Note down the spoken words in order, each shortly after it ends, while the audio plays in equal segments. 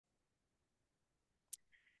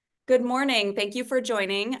Good morning. Thank you for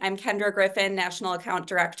joining. I'm Kendra Griffin, National Account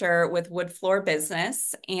Director with Wood Floor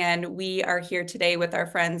Business, and we are here today with our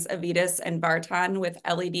friends Avitas and Barton with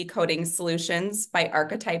LED Coating Solutions by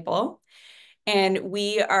Archetypal. And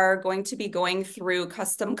we are going to be going through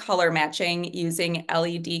custom color matching using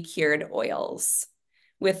LED cured oils.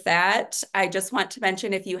 With that, I just want to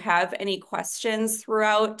mention if you have any questions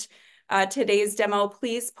throughout today's demo,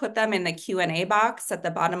 please put them in the Q&A box at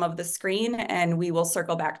the bottom of the screen and we will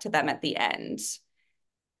circle back to them at the end.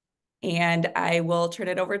 And I will turn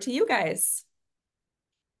it over to you guys.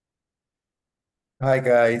 Hi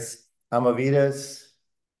guys, I'm Avitas.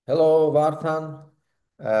 Hello, Vartan.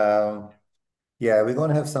 Yeah, we're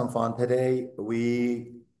gonna have some fun today.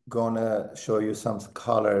 We gonna show you some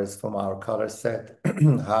colors from our color set.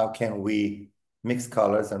 How can we mix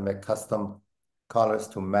colors and make custom colors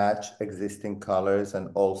to match existing colors, and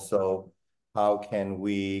also how can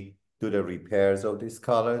we do the repairs of these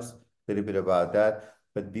colors? A little bit about that.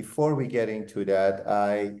 But before we get into that,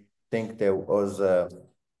 I think there was a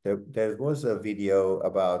video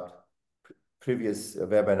about previous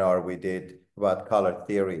webinar we did about color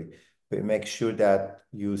theory. But make sure that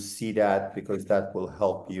you see that, because that will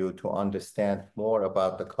help you to understand more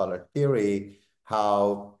about the color theory,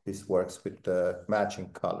 how this works with the matching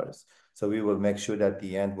colors. So we will make sure that at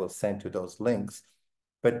the end we'll send to those links.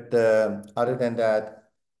 But other than that,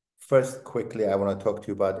 first, quickly, I want to talk to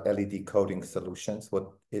you about LED coating solutions,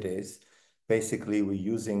 what it is. Basically, we're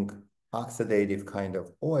using oxidative kind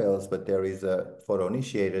of oils, but there is a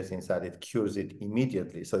photoinitiators inside. It cures it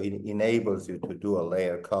immediately. So it enables you to do a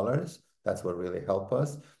layer colors. That's what really help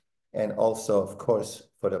us. And also, of course,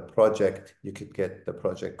 for the project, you could get the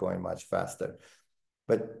project going much faster.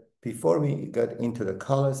 But before we get into the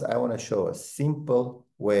colors, I want to show a simple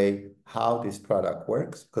way how this product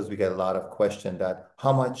works, because we get a lot of questions that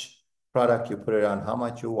how much product you put it on, how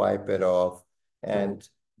much you wipe it off. And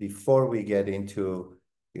before we get into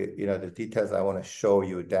the details, I want to show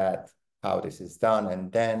you that how this is done.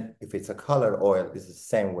 And then if it's a color oil, it's the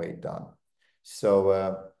same way done. So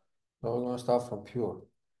we're going to start from pure.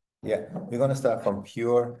 Yeah, we're going to start from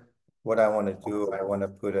pure. What I want to do, I want to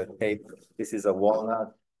put a tape. This is a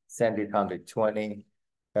walnut, sand it 120.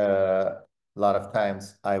 A lot of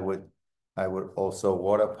times I would also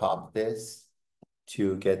water pop this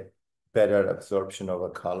to get better absorption of a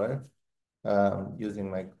color. Using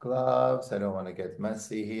my gloves, I don't want to get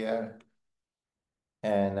messy here.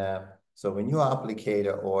 And so when you applicate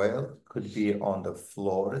the oil, could be on the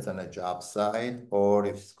floors on a job site, or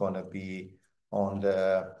if it's going to be on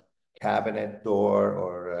the cabinet door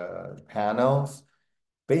or panels.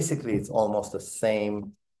 Basically, it's almost the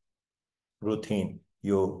same routine.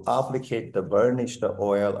 You applicate the burnish, the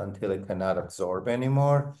oil until it cannot absorb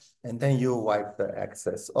anymore, and then you wipe the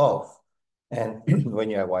excess off. And when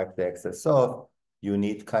you wipe the excess off, you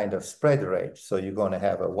need kind of spread rate. So you're going to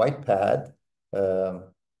have a white pad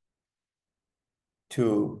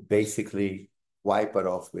to basically wipe it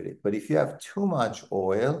off with it. But if you have too much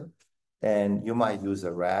oil, and you might use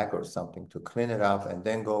a rag or something to clean it up and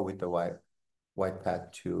then go with the white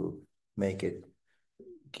pad to make it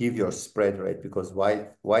give your spread rate, because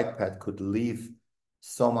white pad could leave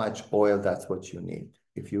so much oil. That's what you need.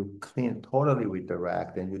 If you clean totally with the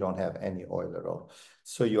rag, then you don't have any oil at all.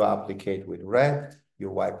 So you applicate with red,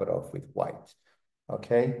 you wipe it off with white.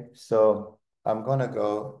 Okay, so I'm gonna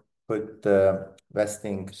go put the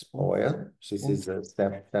vesting oil. This is a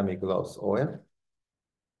semi-gloss oil.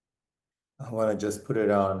 I want to just put it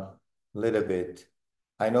on a little bit.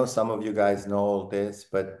 I know some of you guys know all this,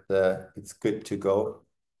 but it's good to go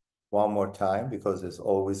one more time because there's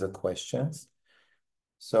always a questions.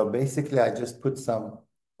 So basically, I just put some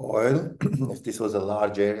oil. If this was a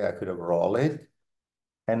large area, I could have rolled it.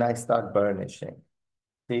 And I start burnishing.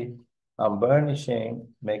 See, I'm burnishing,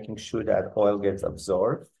 making sure that oil gets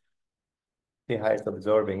absorbed. See how it's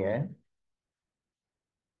absorbing in?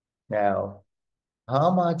 Now,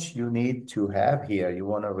 how much you need to have here, you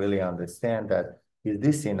want to really understand that, is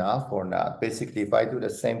this enough or not? Basically, if I do the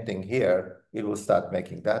same thing here, it will start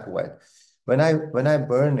making that wet. When I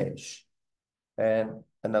burnish, and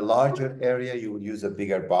in a larger area, you would use a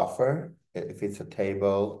bigger buffer. If it's a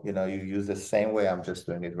table, you use the same way I'm just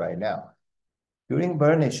doing it right now. During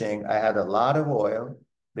burnishing, I had a lot of oil,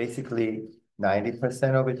 basically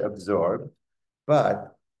 90% of it absorbed,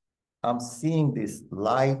 but I'm seeing these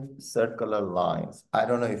light circular lines. I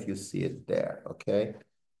don't know if you see it there, okay?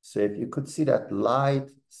 So if you could see that light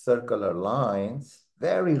circular lines,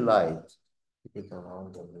 very light. Keep it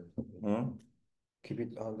around a little. Hmm? Keep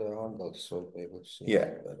it on the handle so they will see. Yeah.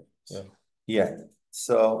 Yeah. Yeah.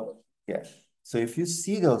 So, yeah. So if you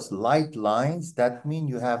see those light lines, that means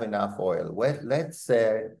you have enough oil. Well, let's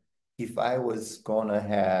say if I was gonna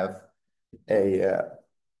have a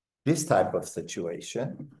this type of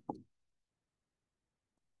situation,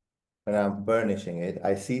 and I'm burnishing it,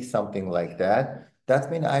 I see something like that. That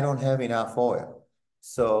means I don't have enough oil.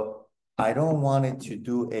 So I don't want it to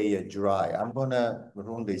do a dry. I'm gonna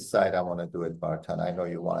ruin this side. I want to do it, Barton. I know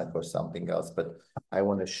you want it for something else, but I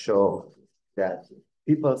want to show that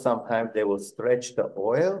people sometimes they will stretch the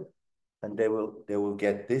oil and they will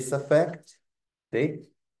get this effect. See,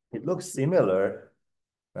 it looks similar,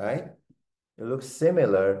 right? It looks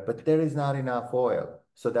similar, but there is not enough oil.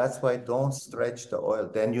 So that's why don't stretch the oil.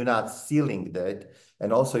 Then you're not sealing that.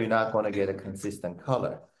 And also you're not going to get a consistent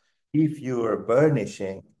color. If you're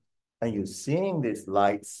burnishing and you're seeing these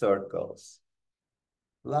light circles,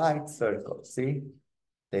 see?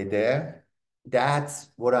 They there? That's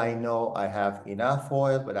what I know. I have enough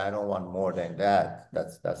oil, but I don't want more than that.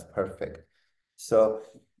 That's perfect. So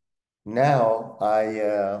now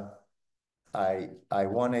I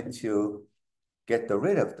wanted to get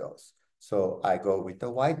rid of those. So I go with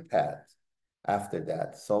the white pad after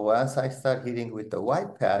that. So once I start hitting with the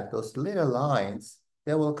white pad, those little lines,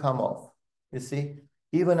 they will come off. You see,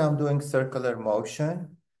 even I'm doing circular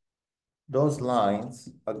motion, those lines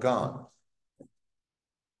are gone.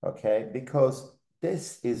 Okay, because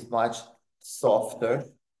this is much softer.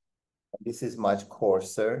 This is much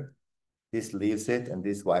coarser. This leaves it and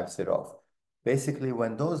this wipes it off. Basically,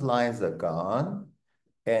 when those lines are gone,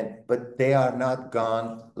 but they are not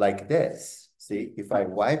gone like this. See, if I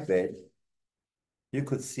wipe it, you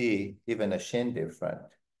could see even a sheen different.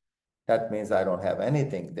 That means I don't have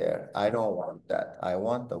anything there. I don't want that. I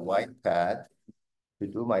want the white pad to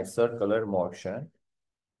do my circular motion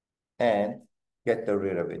and get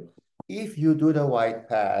rid of it. If you do the white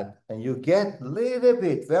pad and you get little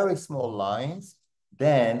bit, very small lines,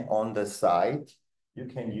 then on the side, you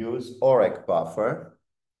can use Orek buffer.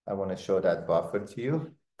 I want to show that buffer to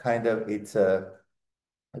you. Kind of, it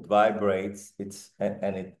vibrates,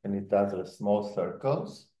 and it does the small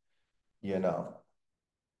circles, you know.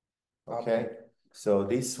 Okay, so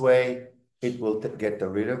this way it will get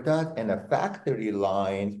rid of that. And a factory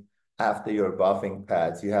line after your buffing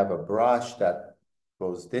pads, you have a brush that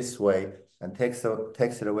goes this way and takes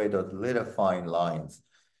it away those little fine lines.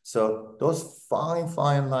 So those fine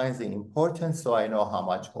lines are important, so I know how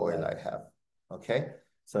much oil I have. Okay,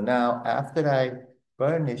 so now after I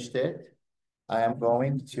burnished it, I am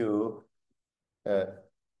going to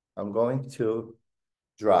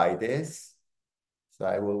dry this. So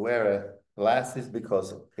I will wear glasses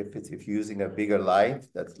because if you're using a bigger light,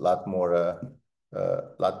 that's a lot more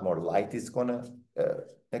light is gonna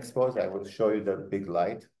expose. I will show you the big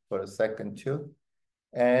light for a second too.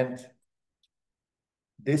 And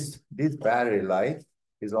this battery light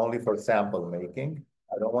is only for sample making.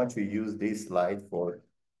 I don't want you to use this light for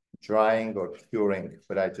drying or curing,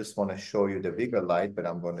 but I just want to show you the bigger light, but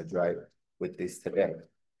I'm going to dry with this today.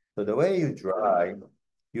 So the way you dry,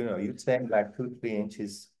 you take like 2-3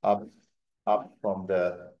 inches up from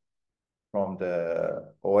the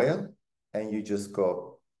oil, and you just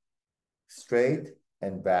go straight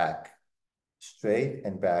and back.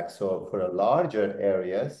 So for the larger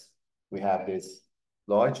areas, we have this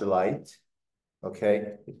large light.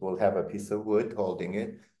 Okay, it will have a piece of wood holding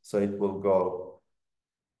it, so it will go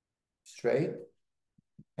straight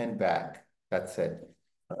and back. That's it.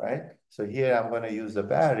 All right. So here I'm going to use the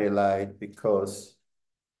battery light because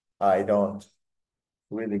I don't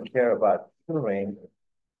really care about curing.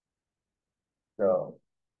 So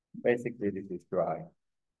basically this is dry.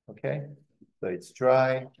 Okay. So it's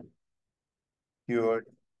dry, cured.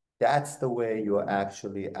 That's the way you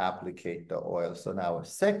actually applicate the oil. So now a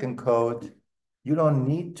second coat, you don't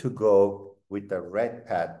need to go with the red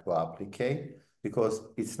pad to applicate because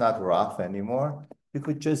it's not rough anymore. You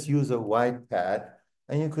could just use a white pad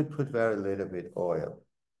and you could put very little bit oil.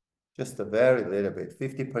 Just a very little bit,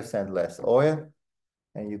 50% less oil.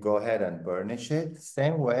 And you go ahead and burnish it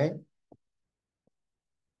same way.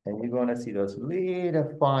 And you're gonna see those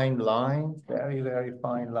little fine lines, very, very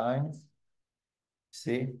fine lines.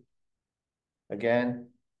 See? Again,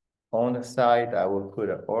 on the side, I will put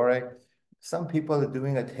an Orek. Some people are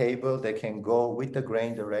doing a table, they can go with the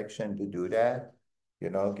grain direction to do that.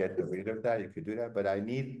 Get rid of that, you could do that. But I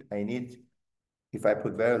need, if I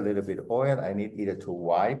put very little bit oil, I need either to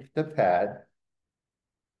wipe the pad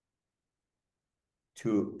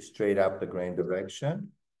to straight up the grain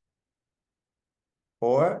direction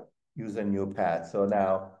or use a new pad. So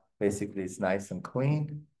now basically it's nice and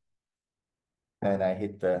clean. And I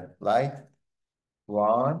hit the light.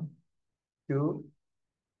 1, 2,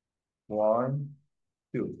 1,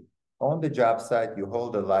 2. On the job site, you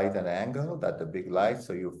hold the light at an angle, that's the big light,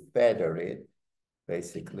 so you feather it,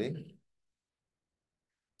 basically.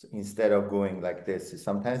 So instead of going like this,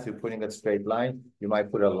 sometimes you're putting a straight line, you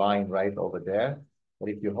might put a line right over there. But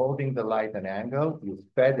if you're holding the light at an angle, you're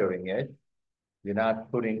feathering it. You're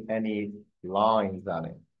not putting any lines on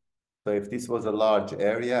it. So if this was a large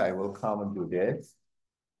area, I will come and do this.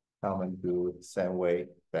 Come and do same way,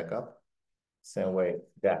 back up. Same way,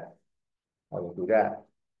 that. I will do that.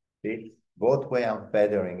 See? Both way I'm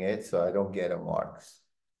feathering it so I don't get a marks.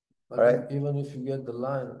 But All right. even if you get the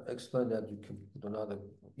line, explain that you can put another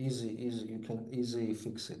you can easily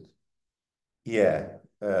fix it. Yeah.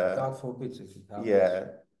 God forbid if it happens.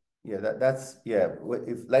 Yeah, that's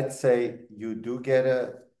if let's say you do get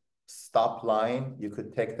a stop line, you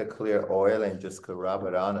could take the clear oil and just rub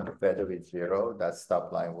it on and feather it 0. That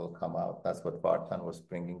stop line will come out. That's what Vartan was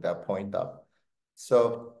bringing that point up.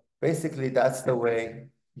 So basically that's the way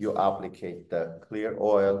you applicate the clear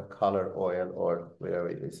oil, color oil, or whatever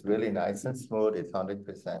it is. Really nice and smooth. It's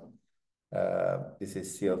 100%. This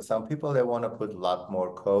is sealed. Some people, they want to put a lot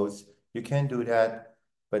more coats. You can do that,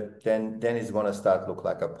 but then it's going to start look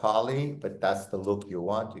like a poly, but that's the look you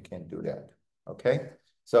want. You can do that. Okay.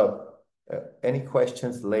 So any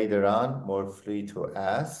questions later on, more free to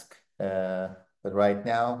ask. But right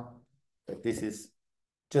now, this is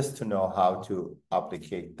just to know how to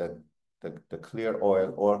applicate the clear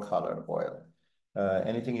oil or color oil.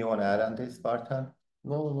 Anything you want to add on this, Vartan?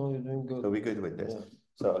 No, you're doing good. So we're good with this. Yeah.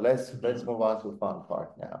 So let's move on to fun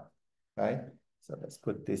part now, right? So let's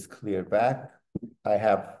put this clear back. I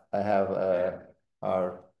have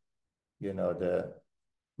our, the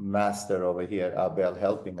master over here, Abel,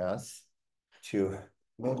 helping us to.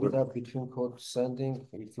 Maybe that between coat sanding,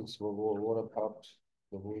 if it's water popped,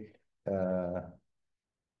 the wood.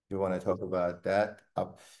 You want to talk about that?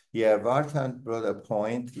 Yeah, Vartan brought a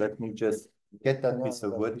point. Let me just get that piece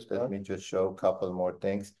of wood. Let me just show a couple more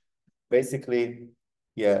things. Basically,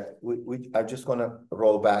 yeah, I'm just gonna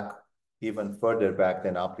roll back even further back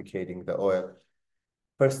than applicating the oil.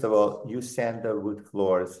 First of all, you sand the wood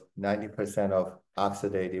floors, 90% of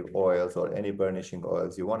oxidative oils or any burnishing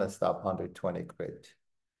oils, you want to stop 120 grit,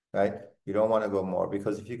 right? You don't want to go more,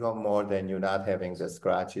 because if you go more, then you're not having the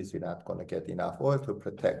scratches. You're not going to get enough oil to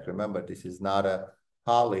protect. Remember, this is not a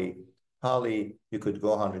poly. Poly, you could go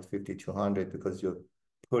 150, 200 because you're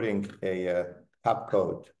putting a top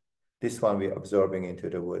coat. This one we're absorbing into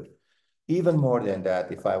the wood. Even more than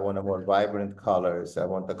that, if I want a more vibrant colors, I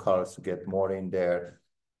want the colors to get more in there,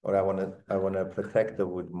 or I want to protect the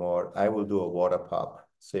wood more, I will do a water pop.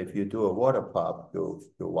 So if you do a water pop, you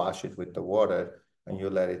wash it with the water and you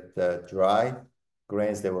let it dry.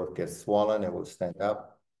 Grains, they will get swollen, it will stand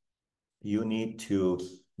up. You need to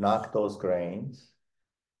knock those grains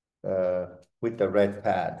with the red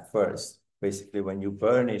pad first. Basically, when you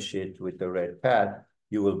burnish it with the red pad,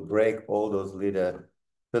 you will break all those little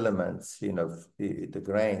filaments, the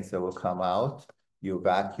grains that will come out. You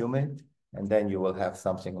vacuum it, and then you will have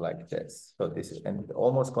something like this. So this is, and it's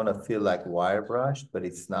almost going to feel like wire brushed, but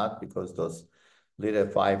it's not, because those little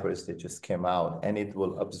fibers that just came out, and it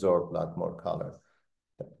will absorb a lot more color.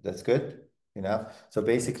 That's good, So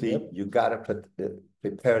basically, you gotta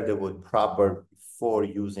prepare the wood proper before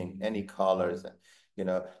using any colors. You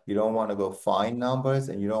don't want to go fine numbers,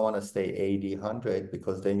 and you don't want to stay 80, 100,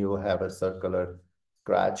 because then you will have a circular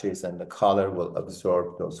scratches, and the color will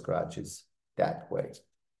absorb those scratches that way.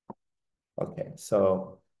 Okay,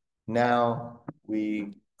 so now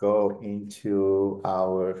we go into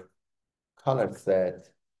our color set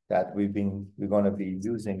that we're going to be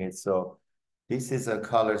using it. So this is a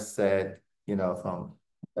color set, from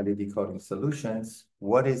LED Coating Solutions.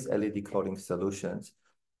 What is LED Coating Solutions?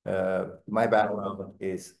 My background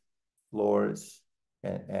is floors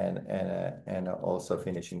and also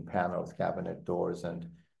finishing panels, cabinet doors, and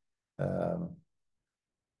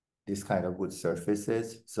this kind of wood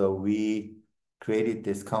surfaces. So we created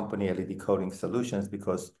this company, LED Coating Solutions,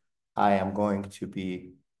 because I am going to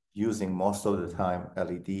be using most of the time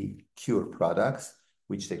LED cure products,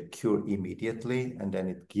 which they cure immediately, and then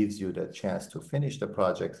it gives you the chance to finish the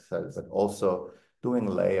project, but also doing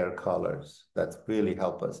layer colors. That's really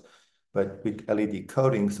help us. But with LED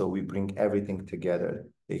coating, so we bring everything together.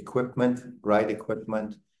 Equipment,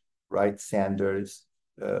 right sanders,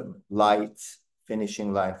 lights,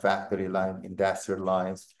 finishing line, factory line, industrial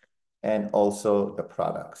lines, and also the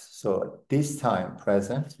products. So this time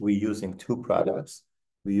present, we're using 2 products.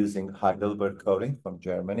 We're using Heidelberg Coating from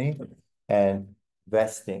Germany and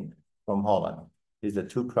Vesting from Holland. These are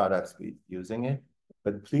 2 products we're using it.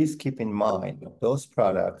 But please keep in mind, those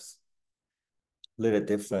products, little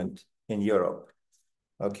different, in Europe.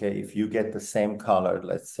 Okay, if you get the same color,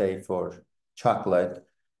 let's say for chocolate,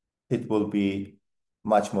 it will be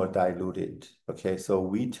much more diluted. Okay, so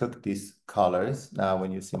we took these colors. Now,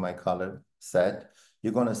 when you see my color set,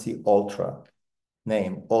 you're gonna see ultra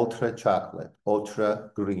name, ultra chocolate,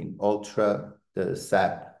 ultra green, ultra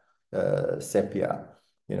sepia,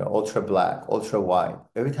 ultra black, ultra white.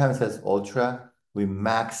 Every time it says ultra, we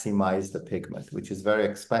maximize the pigment, which is very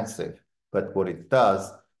expensive. But what it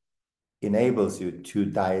does, enables you to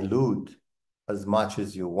dilute as much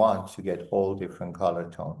as you want to get all different color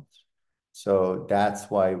tones. So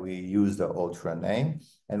that's why we use the ultra name.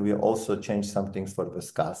 And we also changed some things for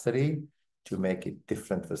viscosity to make it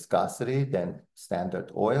different viscosity than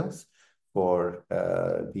standard oils for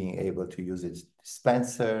being able to use its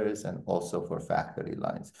dispensers and also for factory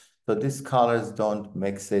lines. So these colors don't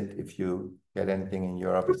mix it. If you get anything in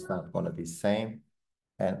Europe, it's not going to be same.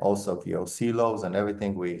 And also VOC and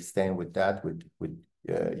everything, we staying with that with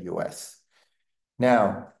US.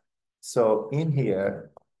 Now, so in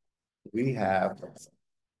here, we have,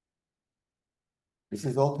 this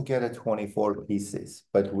is altogether 24 pieces,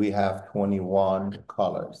 but we have 21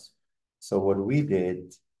 colors. So what we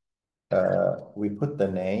did, we put the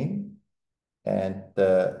name and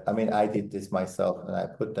I did this myself and I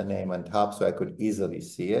put the name on top so I could easily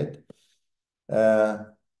see it.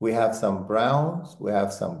 We have some browns, we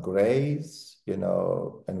have some grays,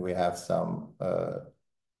 and we have some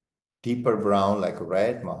deeper brown like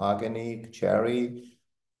red, mahogany, cherry.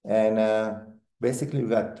 And basically we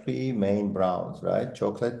got three main browns, right?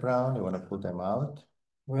 Chocolate brown, you want to pull them out?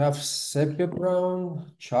 We have sepia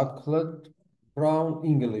brown, chocolate brown,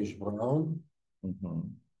 English brown. Mm-hmm.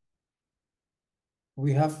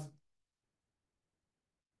 We have,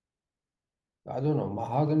 I don't know,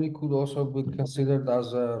 mahogany could also be considered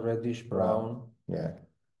as a reddish brown. Yeah.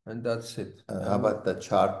 And that's it. How about the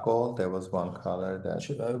charcoal? There was one color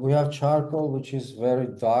that... we have charcoal, which is very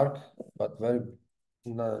dark, but very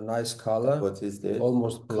nice color. What is this?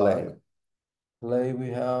 Almost clay. black. Clay we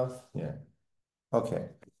have. Yeah. Okay.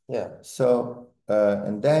 Yeah. So,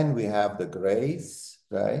 and then we have the grays,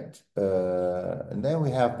 right? And then we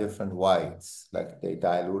have different whites, like they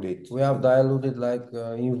diluted. We have diluted like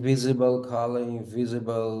invisible color,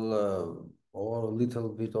 invisible or a little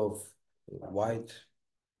bit of white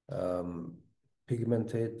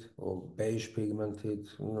pigmented or beige pigmented,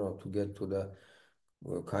 to get to the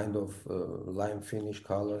kind of lime finish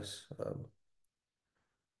colors.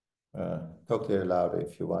 Talk a little louder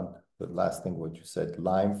if you want. The last thing what you said,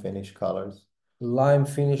 lime finish colors. Lime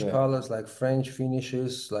finish colors like French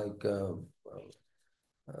finishes, like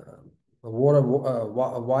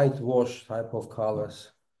white wash type of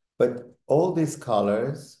colors. But all these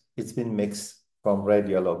colors, it's been mixed from red,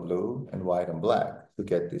 yellow, blue, and white and black to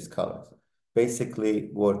get these colors. Basically,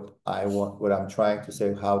 what I'm trying to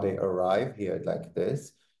say, how they arrive here like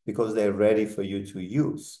this, because they're ready for you to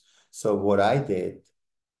use. So what I did,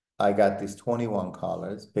 I got these 21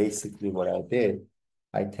 colors. Basically what I did,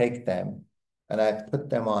 I take them and I put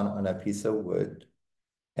them on a piece of wood,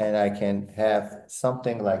 and I can have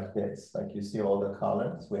something like this. Like you see all the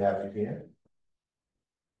colors, we have it here.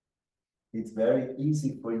 It's very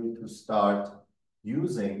easy for you to start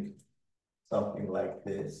using something like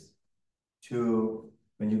this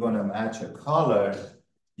when you're going to match a color,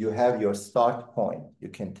 you have your start point. You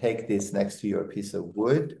can take this next to your piece of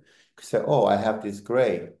wood, say, oh, I have this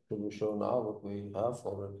gray. Can we show now what we have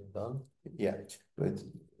already done? Yeah, but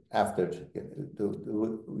after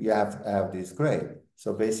you have to have this gray.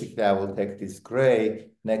 So basically I will take this gray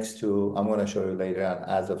next to, I'm going to show you later on,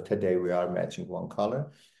 as of today, we are matching one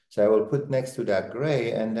color. So I will put next to that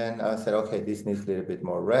gray, and then I said, okay, this needs a little bit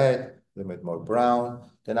more red, a little bit more brown.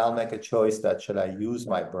 Then I'll make a choice that should I use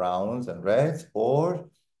my browns and reds, or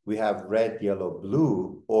we have red, yellow,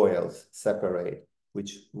 blue oils separate,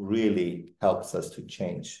 which really helps us to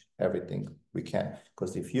change everything we can.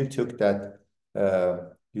 Because if you took that,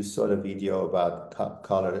 you saw the video about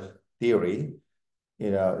color theory,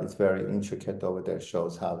 it's very intricate over there,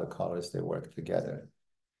 shows how the colors, they work together.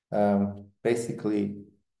 Basically,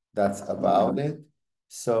 that's about it.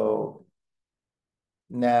 So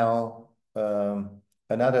now,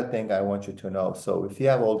 another thing I want you to know. So if you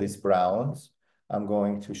have all these browns, I'm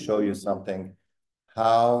going to show you something,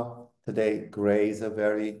 how today grays are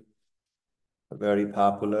very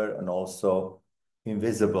popular, and also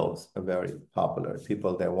invisibles are very popular.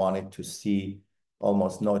 People, they wanted to see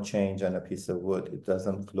almost no change on a piece of wood. It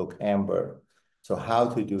doesn't look amber. So how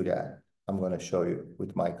to do that, I'm going to show you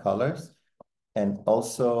with my colors. And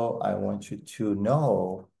also I want you to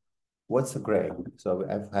know what's a gray. So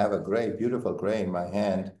I have a gray, beautiful gray in my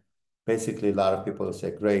hand. basically a lot of people say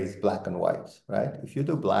gray is black and white, right? If you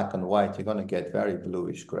do black and white, you're going to get very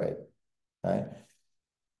bluish gray, right?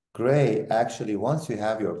 Gray, actually, once you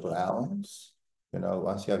have your browns,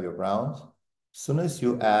 once you have your browns, as soon as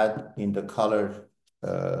you add in the color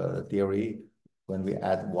theory, when we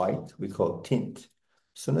add white, we call tint.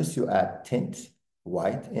 As soon as you add tint,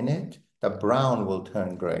 white in it, the brown will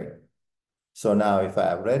turn gray. So now if I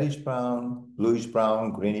have reddish brown, bluish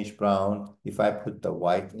brown, greenish brown, if I put the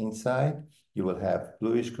white inside, you will have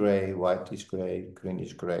bluish gray, whitish gray,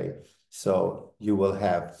 greenish gray. So you will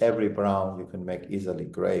have every brown you can make easily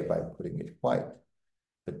gray by putting it white.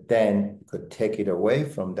 But then you could take it away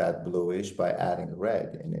from that bluish by adding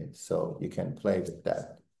red in it. So you can play with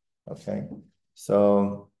that, okay?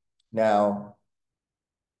 So now,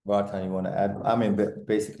 Vartan, you want to add? I mean,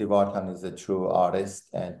 basically, Vartan is a true artist,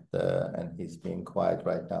 and he's being quiet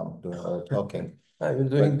right now, doing all the talking. You're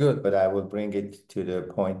doing good. But I will bring it to the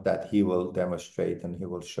point that he will demonstrate and he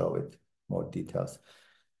will show it more details.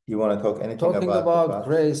 You want to talk anything Talking about the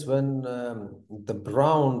grays, when the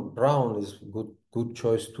brown is good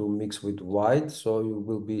choice to mix with white, so you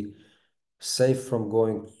will be safe from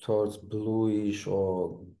going towards bluish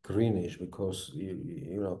or greenish, because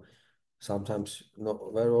you know sometimes,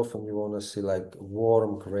 very often you want to see like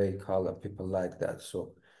warm gray color. People like that.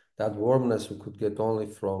 So that warmness you could get only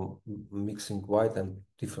from mixing white and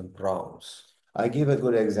different browns. I give a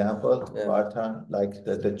good example, Vartan, like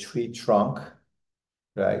the tree trunk,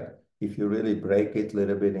 right? If you really break it a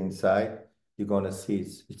little bit inside, you're going to see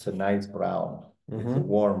it's a nice brown. It's a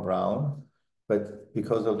warm brown, but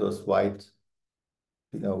because of those white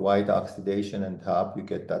oxidation on top, you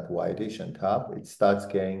get that whitish on top. It starts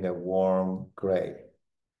getting a warm gray.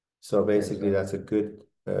 So basically, that's a good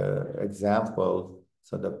example.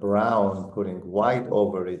 So the brown, putting white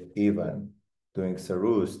over it, even doing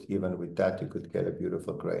Saroust, even with that, you could get a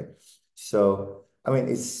beautiful gray. So, I mean,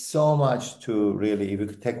 it's so much to really, if we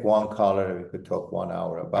could take one color, we could talk 1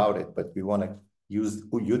 hour about it, but we want to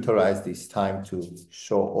utilize this time to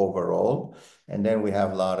show overall. And then we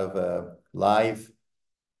have a lot of live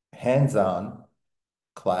hands-on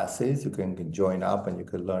classes. You can join up and you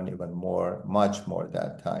could learn even more, much more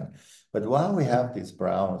that time. But while we have these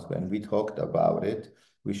browns, when we talked about it,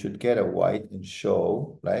 we should get a white and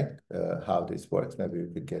show, right, how this works. Maybe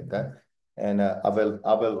we could get that. And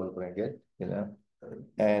Abel will bring it,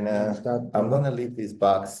 And I'm going to leave this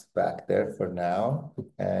box back there for now.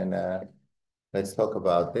 And let's talk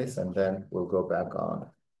about this, and then we'll go back on.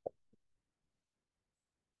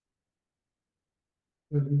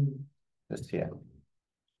 Just here.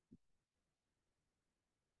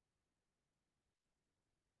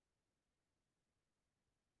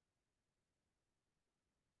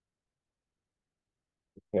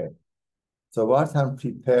 Okay. So what I'm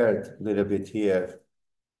prepared a little bit here,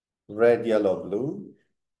 red, yellow, blue,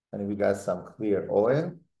 and we got some clear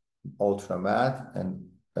oil, ultra matte, and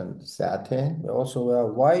satin. We also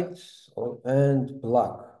have white and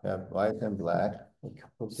black. Yeah, white and black. We can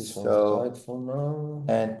put this on the side for now.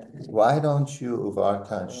 And why don't you,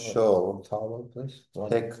 Vartan, show, towel, please.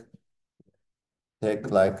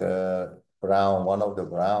 take like a brown, one of the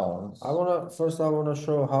browns. First I wanna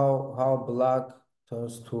show how black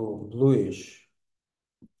turns to bluish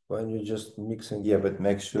when you're just mixing. Yeah, but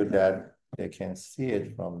make sure that they can see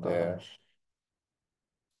it from there.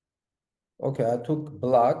 Okay, I took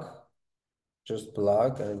black, just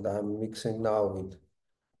black, and I'm mixing now with,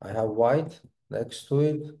 I have white next to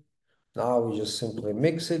it. Now we just simply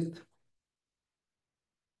mix it.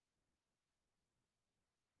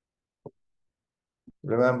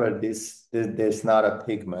 Remember, there's not a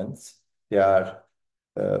pigment. They are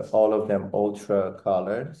all of them ultra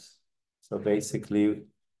colors. So basically,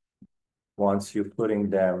 once you're putting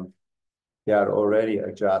them, they are already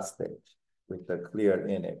adjusted with the clear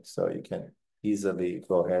in it. So you can easily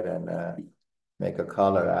go ahead and make a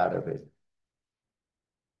color out of it.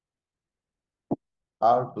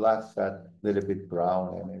 Our black got a little bit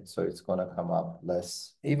brown in it, so it's gonna come up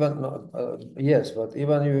less. Yes, but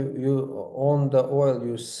even you on the oil,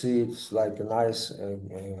 you see it's like a nice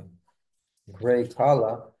gray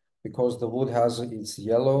color, because the wood has its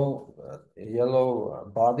yellow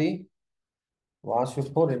body. Once you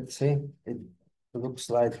put it, see, it looks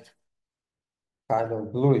like kind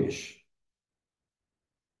of bluish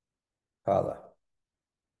color.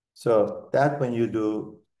 So that when you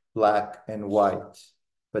do black and white,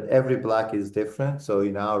 but every black is different. So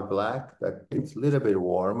in our black, that it's a little bit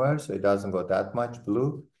warmer, so it doesn't go that much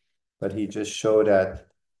blue. But he just showed that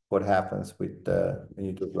what happens with when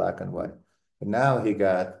you do black and white. But now he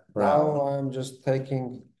got brown. Now I'm just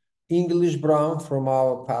taking English brown from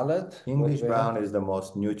our palette. English brown is the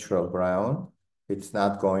most neutral brown. It's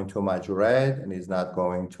not going too much red and it's not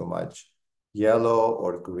going too much yellow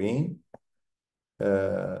or green.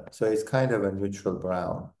 So it's kind of a neutral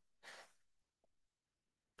brown.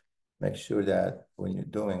 Make sure that when you're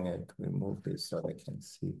doing it, remove this so I can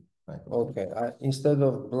see. Okay, instead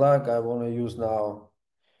of black, I want to use now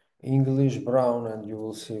English brown, and you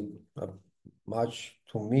will see a much,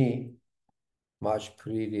 to me, much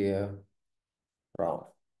prettier brown.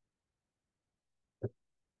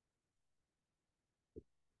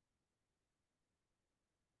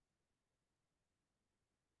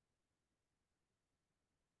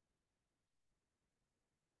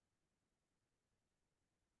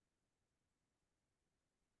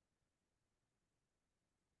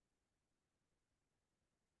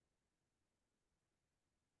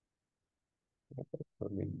 A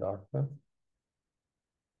bit darker.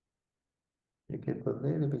 You can put a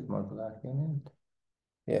little bit more black in it.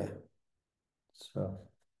 Yeah. So.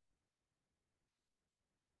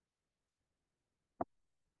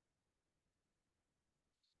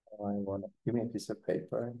 I want to give me a piece of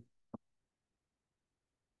paper.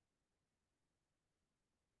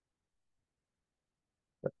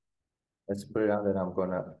 Let's put it on, and I'm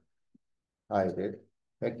gonna hide it.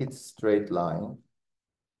 Make it straight line.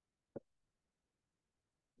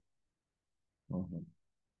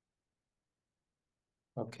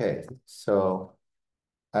 Okay, so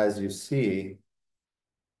as you see,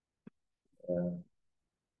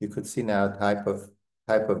 you could see now type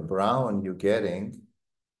of brown you're getting.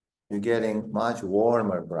 You're getting much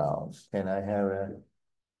warmer browns. Can I have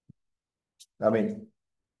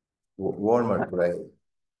warmer gray.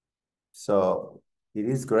 So it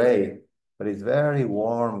is gray, but it's very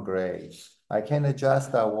warm gray. I can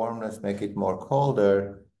adjust that warmness, make it more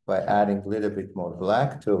colder by adding a little bit more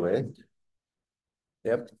black to it.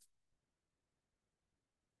 Yep.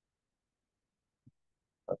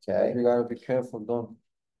 Okay. You gotta be careful, don't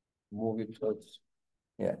move it towards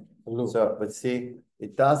blue. So, but see,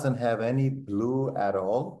 it doesn't have any blue at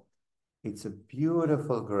all. It's a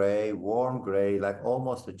beautiful gray, warm gray, like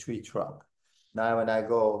almost a tree trunk. Now, when I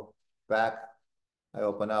go back, I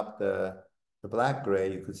open up the black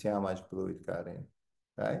gray, you could see how much blue it got in,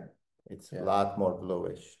 right? It's a lot more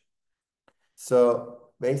bluish. So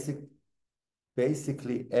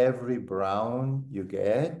basically every brown you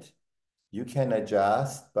get, you can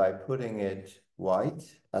adjust by putting it white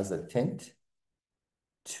as a tint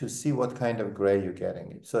to see what kind of gray you're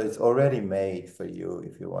getting. So it's already made for you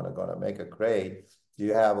if you want to gonna make a gray.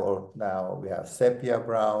 You have, or now we have sepia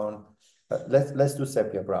brown. Let's do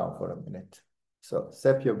sepia brown for a minute. So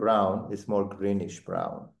sepia brown is more greenish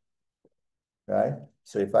brown, right?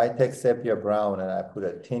 So if I take sepia brown and I put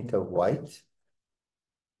a tint of white,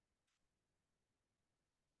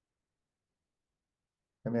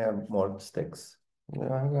 let me have more sticks. Yeah,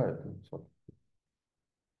 I got it. So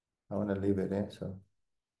I want to leave it in, so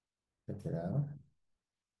check it out.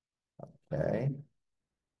 Okay.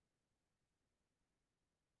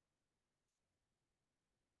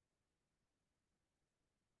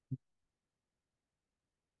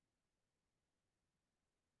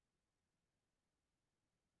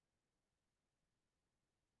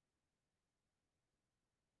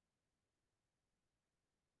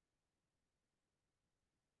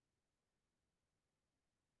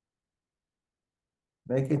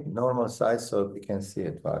 Make it normal size so we can see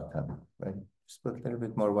it part time. Right? Just put a little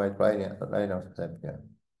bit more white right on step, yeah.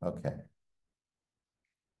 Okay.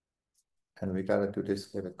 And we gotta do this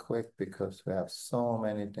really quick because we have so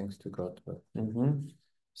many things to go through.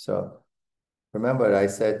 So remember I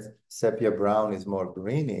said sepia brown is more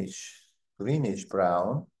greenish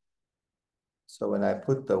brown. So when I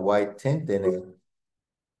put the white tint in it,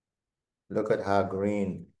 look at how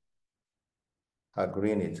green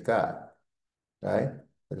it's got, right?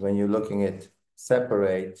 But when you're looking at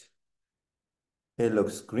separate, it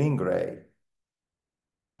looks green-gray,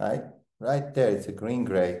 right? Right there, it's a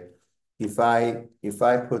green-gray. If I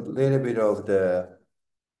put a little bit of the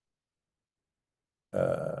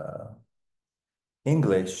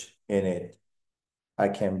English in it, I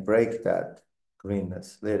can break that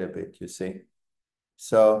greenness a little bit, you see?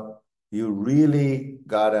 So you really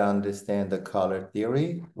gotta understand the color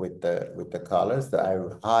theory with the colors. That I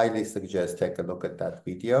highly suggest take a look at that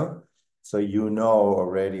video. So you know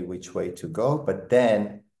already which way to go, but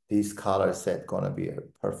then this color set gonna be a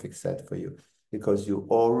perfect set for you because you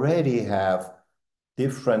already have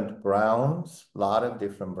different browns, a lot of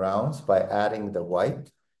different browns. By adding the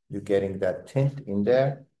white, you're getting that tint in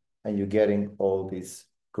there and you're getting all these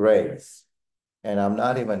grays. And I'm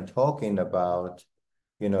not even talking about,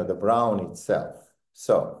 the brown itself.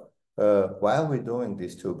 So while we're doing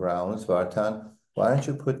these two browns, Vartan, why don't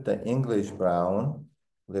you put the English brown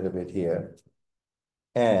a little bit here?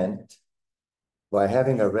 And by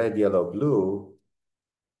having a red, yellow, blue,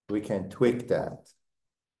 we can tweak that.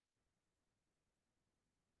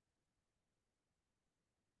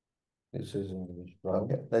 This is English brown.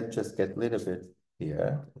 Okay, let's just get a little bit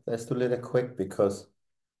here. Let's do a little quick because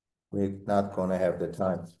we're not gonna have the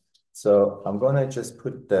time. So I'm gonna just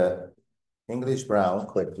put the English brown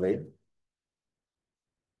quickly.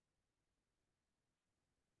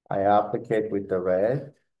 I applicate with the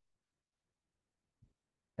red.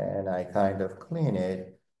 And I kind of clean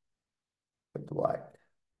it with white.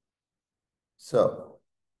 So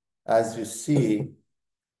as you see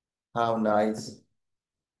how nice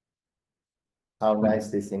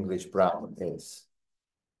this English brown is,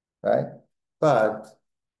 right? But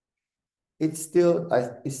it's still,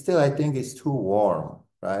 I think it's too warm,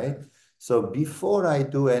 right? So before I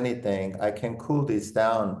do anything, I can cool this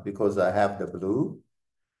down because I have the blue,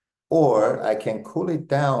 or I can cool it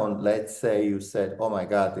down. Let's say you said, oh my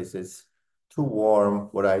God, this is too warm.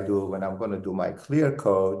 What I do when I'm gonna do my clear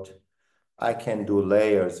coat, I can do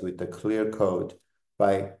layers with the clear coat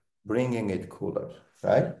by bringing it cooler,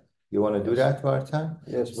 right? You want to do that, Vartan?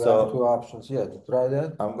 Yes, we have two options. Yeah, to try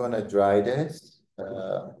that. I'm going to dry this.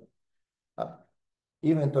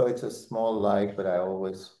 Even though it's a small light, but I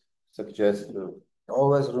always suggest to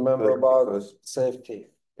always remember about safety.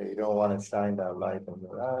 You don't want to shine that light on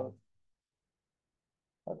your eye.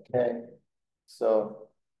 Okay, so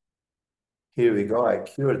here we go. I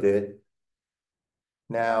cured it.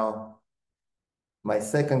 Now, my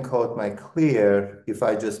second coat, my clear, if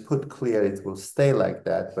I just put clear, it will stay like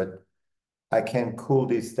that, but I can cool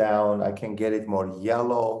this down. I can get it more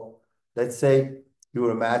yellow. Let's say you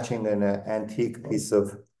were matching an antique piece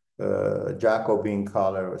of Jacobean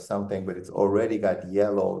color or something, but it's already got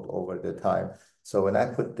yellowed over the time. So when I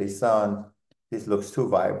put this on, this looks too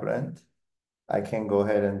vibrant. I can go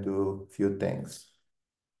ahead and do a few things.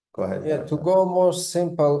 Go ahead. Yeah, to go more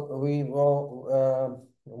simple, we will,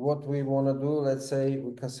 what we want to do, let's say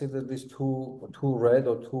we consider this too red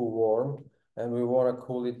or too warm, and we want to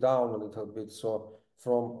cool it down a little bit. So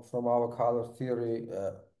from our color theory,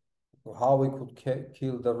 how we could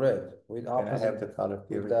kill the red with opposite. I have the color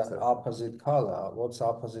theory. The opposite color. What's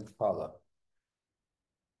opposite color?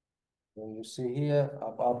 When you see here,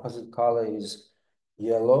 opposite color is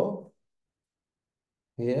yellow.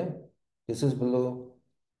 Here, this is blue.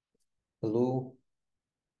 Blue.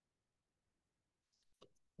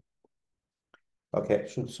 Okay.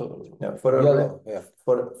 Now for a yellow, red,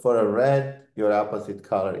 for a red, your opposite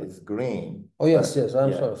color is green. Oh yes, yes.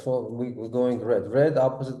 I'm sorry. So we're going red. Red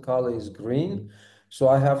opposite color is green. So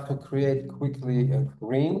I have to create quickly a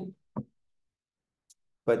green.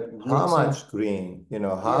 But how much green? You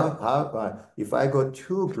know, how if I go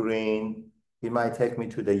too green, it might take me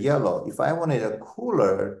to the yellow. If I wanted a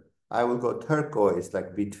cooler, I would go turquoise,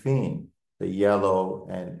 like between the yellow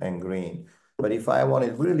and green. But if I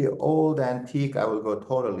wanted really old antique, I would go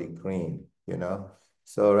totally green, you know?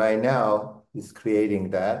 So right now, it's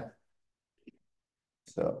creating that.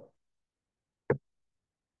 So.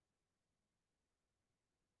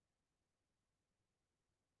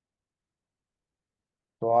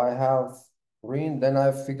 So I have green, then I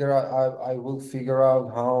will figure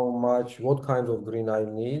out what kind of green I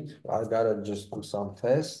need. I gotta just do some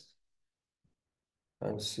tests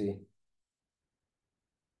and see.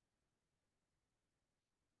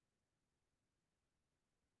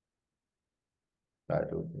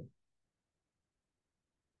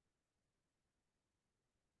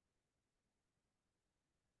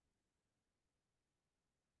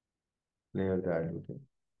 Clear diluted.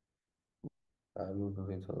 Dilute a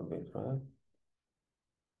little bit, right?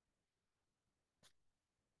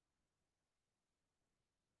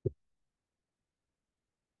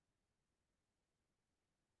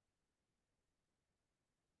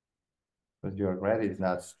 Because your red is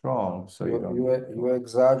not strong, so you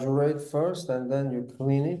exaggerate first and then you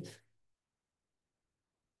clean it.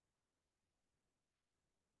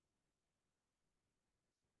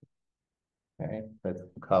 Okay, let's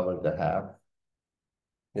cover the half.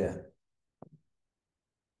 Yeah.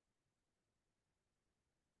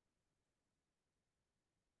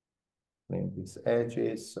 Clean these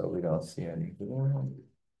edges so we don't see any glue.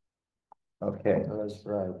 Okay. Let's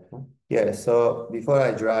dry it. Yeah, so before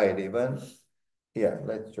I dry it even, yeah,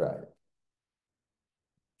 let's dry it.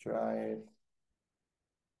 Dry it.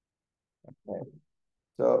 Okay.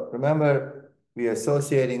 So remember, we're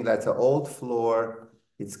associating that's an old floor.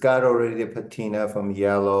 It's got already the patina from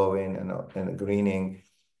yellow and greening.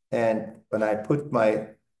 And when I put my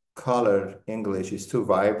color English is too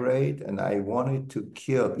vibrant, and I wanted to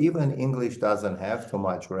kill. Even English doesn't have too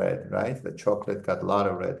much red, right? The chocolate got a lot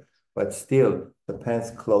of red, but still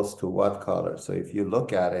depends close to what color. So if you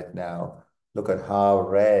look at it now, look at how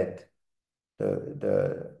red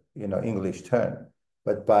the English turn.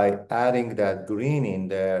 But by adding that green in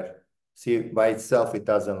there, see, by itself it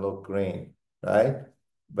doesn't look green, right?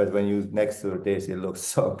 But when you next to this, it looks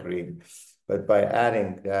so green. But by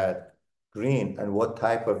adding that green, and what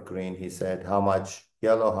type of green, he said, how much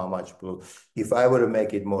yellow, how much blue. If I were to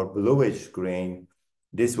make it more bluish green,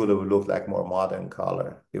 this would have looked like more modern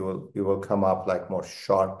color. It will come up like more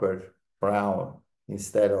sharper brown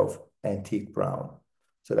instead of antique brown.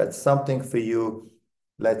 So that's something for you.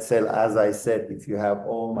 Let's say, as I said, if you have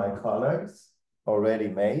all my colors already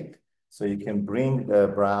made, so you can bring the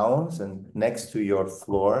browns and next to your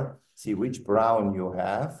floor, see which brown you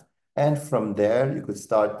have. And from there, you could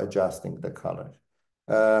start adjusting the color.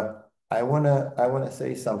 I wanna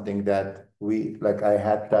say something that like I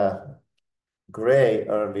had the gray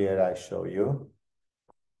earlier I show you.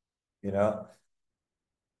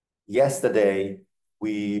 Yesterday,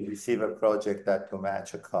 we received a project that to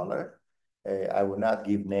match a color. I will not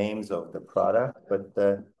give names of the product, but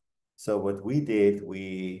so what we did,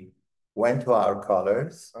 we went to our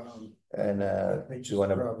colors and do you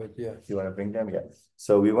want to bring them? Yeah.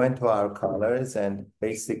 So we went to our colors and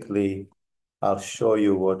basically I'll show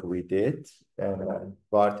you what we did and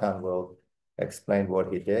Vartan will explain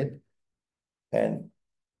what he did. And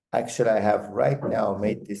actually I have right now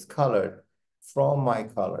made this color from my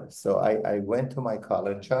colors. So I went to my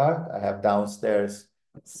color chart. I have downstairs,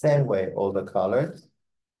 same way, all the colors.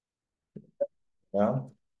 Yeah.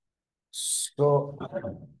 So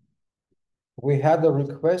we had a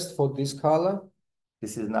request for this color.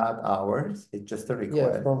 This is not ours. It's just a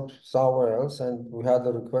request. Yeah, from somewhere else. And we had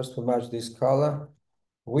a request to match this color.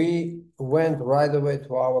 We went right away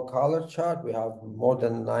to our color chart. We have more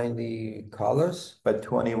than 90 colors. But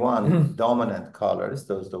 21 dominant colors,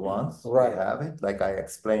 those are the ones right. We have it. Like I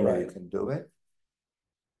explained, you can do it.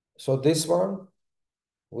 So this one,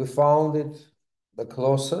 we found it the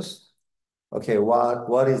closest. Okay,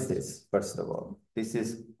 what is this, first of all? This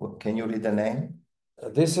is, can you read the name?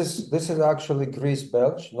 This is actually grease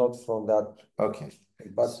belch, not from that. Okay.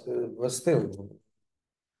 But still.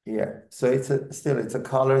 Yeah, so it's a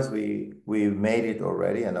colors we made it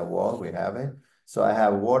already on a wall, we have it. So I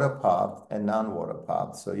have water pop and non-water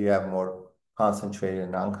pop. So you have more concentrated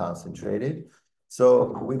and non-concentrated.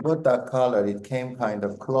 So we put that color, it came kind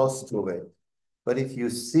of close to it. But if you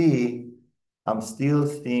see, I'm still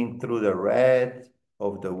seeing through the red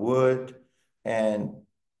of the wood. And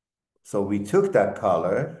so we took that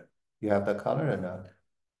color. You have the color or not?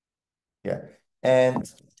 Yeah.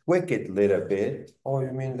 And tweak it a little bit. Oh,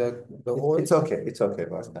 you mean the oil? It's okay,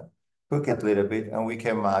 Boston. Tweak it a little bit and we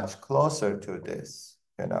can match closer to this,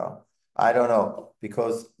 I don't know,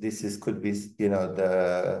 because could be,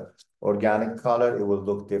 the organic color, it will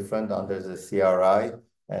look different under the CRI,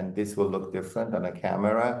 and this will look different on a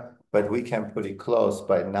camera, but we can put it close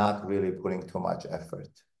by not really putting too much effort,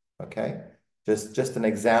 okay? Just an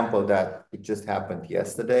example that it just happened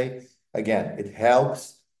yesterday. Again, it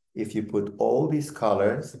helps if you put all these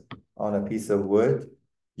colors on a piece of wood.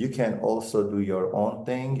 You can also do your own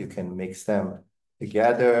thing. You can mix them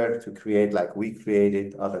together to create, like we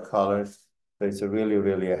created, other colors. So it's really,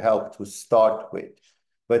 really a help to start with.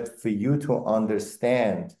 But for you to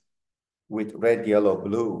understand with red, yellow,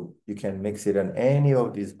 blue, you can mix it in any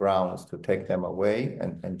of these browns to take them away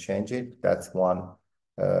and change it. That's one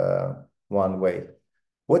way.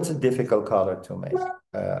 What's a difficult color to make?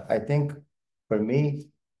 I think for me,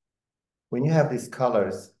 when you have these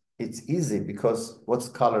colors, it's easy because what's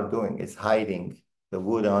color doing? It's hiding the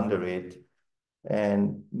wood under it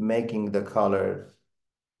and making the color,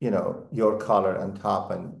 your color on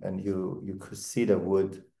top, and you could see the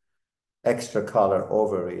wood extra color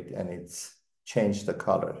over it and it's changed the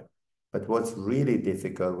color. But what's really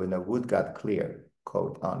difficult when a wood got clear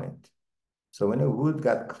coat on it. So when a wood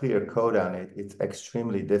got clear coat on it, it's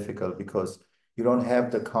extremely difficult because you don't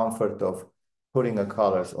have the comfort of putting a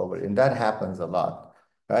colors over it. And that happens a lot,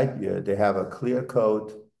 right? Yeah, they have a clear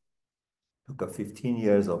coat, took a 15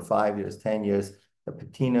 years or 5 years, 10 years, the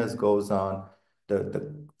patinas goes on,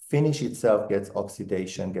 the finish itself gets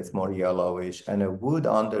oxidation, gets more yellowish, and a wood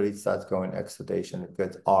under it starts going exudation, it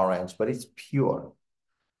gets orange, but it's pure.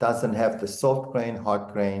 Doesn't have the soft grain,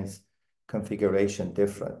 hard grains, configuration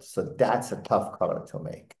different. So that's a tough color to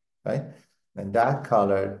make, right? And that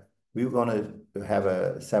color, we're going to have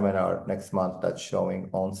a seminar next month that's showing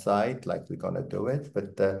on site, like we're going to do it.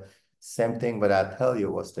 But same thing, but I'll tell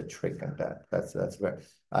you what's the trick in that. That's where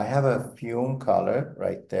I have a fume color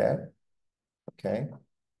right there, okay,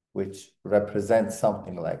 which represents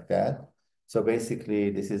something like that. So basically,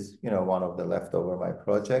 this is, you know, one of the leftover my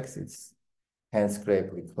projects. It's hand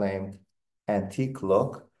scrape reclaimed antique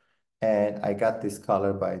look. And I got this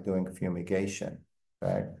color by doing fumigation,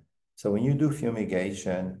 right? So when you do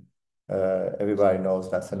fumigation, everybody knows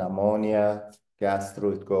that's an ammonia, gas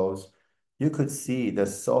through it goes. You could see the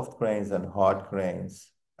soft grains and hard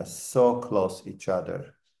grains are so close each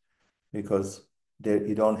other because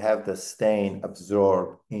you don't have the stain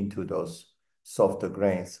absorb into those softer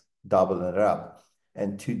grains, double it up.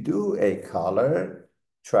 And to do a color,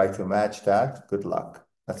 try to match that, good luck.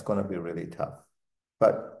 That's going to be really tough.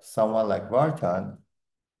 But someone like Vartan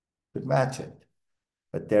could match it.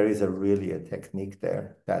 But there is really a technique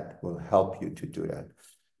there that will help you to do that.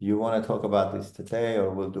 You want to talk about this today, or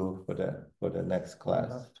we'll do for the next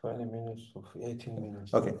class? 20 minutes or 18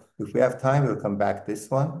 minutes. Okay, if we have time, we'll come back this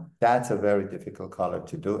one. That's a very difficult color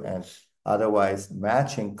to do. And otherwise,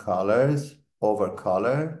 matching colors over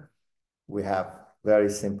color, we have very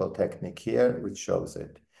simple technique here, which shows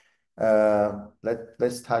it.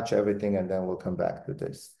 Let's touch everything and then we'll come back to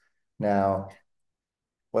this. Now,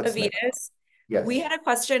 what's next? Avitas, Yes. we had a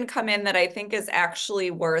question come in that I think is actually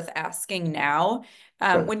worth asking now.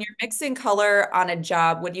 Sure. When you're mixing color on a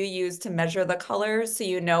job, what do you use to measure the colors so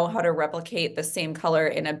you know how to replicate the same color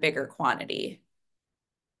in a bigger quantity?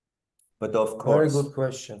 But of course, Very good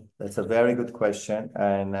question. that's a very good question.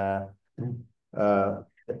 And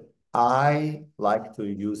I like to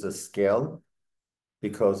use a scale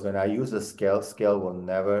because when I use a scale, scale will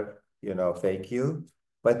never, you know, fake you.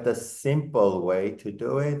 But the simple way to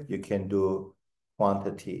do it, you can do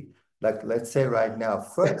quantity. Like, let's say right now,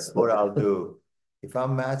 first, what I'll do, if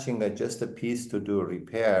I'm matching just a piece to do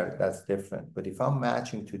repair, that's different. But if I'm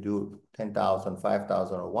matching to do 10,000,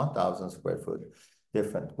 5,000, or 1,000 square foot,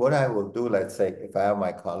 different. What I will do, let's say, if I have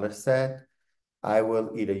my color set, I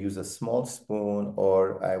will either use a small spoon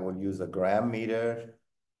or I will use a gram meter,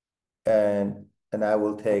 and I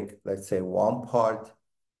will take, let's say, 1 part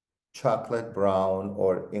chocolate brown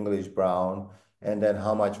or English brown, and then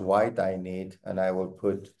how much white I need, and I will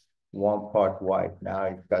put 1 part white. Now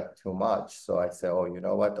it got too much, so I say, oh, you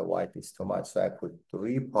know what, the white is too much, so I put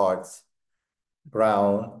 3 parts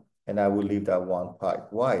brown, and I will leave that 1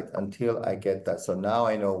 part white until I get that. So now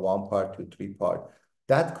I know 1 part to 3 part.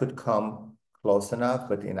 That could come close enough,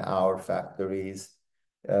 but in our factories,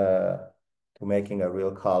 to making a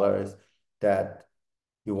real colors that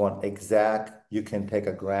you want exact, you can take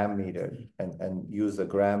a gram meter and use a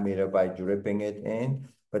gram meter by dripping it in.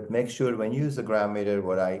 But make sure when you use a gram meter,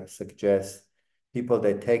 what I suggest, people,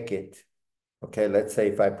 they take it. Okay, let's say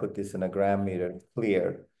if I put this in a gram meter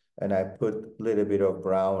clear, and I put a little bit of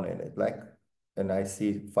brown in it, like, and I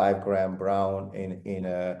see 5 gram brown in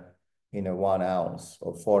a 1 ounce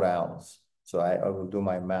or 4 ounce. So I will do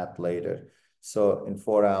my math later. So in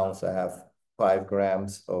 4 ounce, I have 5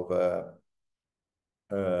 grams of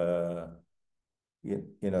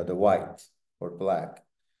you know, the white or black.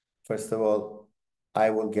 First of all, I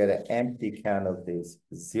will get an empty can of this,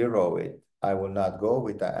 zero it. I will not go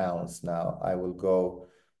with the ounce now. I will go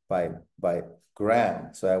by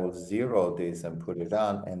gram. So I will zero this and put it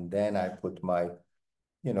on, and then I put my,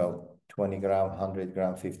 you know, 20 gram, 100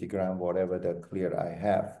 gram, 50 gram, whatever the clear I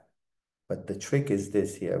have. But the trick is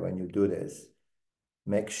this here, when you do this,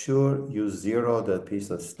 make sure you zero the piece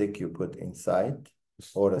of stick you put inside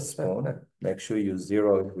or a spoon. Make sure you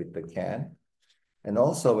zero it with the can. And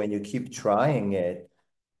also when you keep trying it,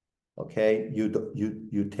 okay,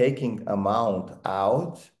 you taking amount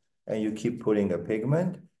out and you keep putting a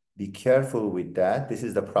pigment. Be careful with that. This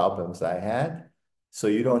is the problems I had. So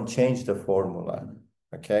you don't change the formula,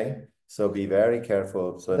 okay? So be very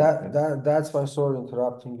careful. So that's why, sorry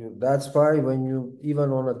interrupting you. That's why when you,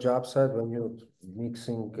 even on a job site, when you're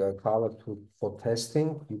mixing color for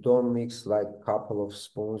testing, you don't mix like a couple of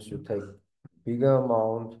spoons. You take bigger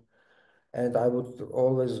amount, and I would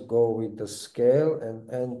always go with the scale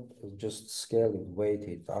and just scale it, weight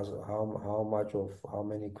it, as how much of how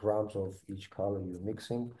many grams of each color you're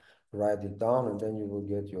mixing. Write it down, and then you will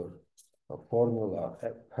get your formula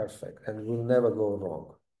perfect, and will never go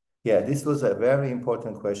wrong. Yeah, this was a very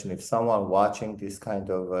important question. If someone watching this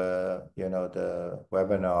kind of, you know, the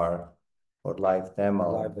webinar or live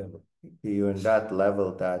demo, you're in that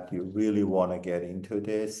level that you really want to get into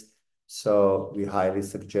this. So we highly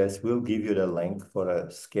suggest, we'll give you the link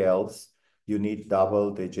for scales. You need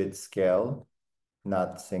double-digit scale,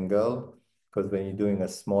 not single, because when you're doing a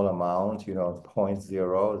small amount, you know,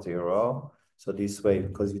 0.00. So this way,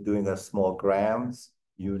 because you're doing a small grams,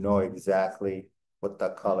 you know exactly what the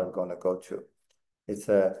color gonna go to. It's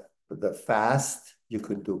the fast you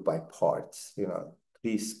could do by parts,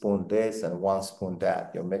 3 spoon this and 1 spoon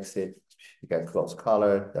that. You mix it, you get close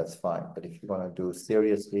color, that's fine. But if you want to do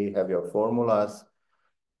seriously, have your formulas,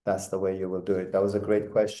 that's the way you will do it. That was a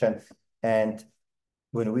great question. And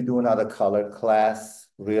when we do another color class,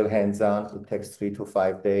 real hands-on, it takes 3 to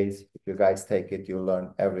 5 days. If you guys take it, you'll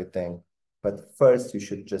learn everything. But first, you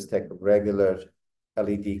should just take a regular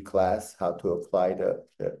LED class, how to apply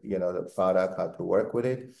the product, how to work with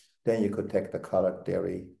it. Then you could take the color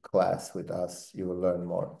theory class with us. You will learn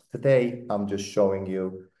more. Today, I'm just showing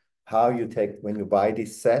you how you take, when you buy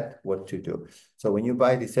this set, what to do. So when you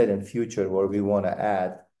buy this set in future, where we want to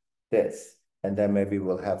add this, and then maybe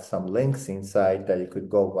we'll have some links inside that you could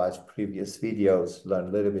go watch previous videos, learn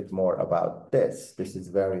a little bit more about this. This is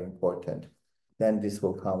very important. Then this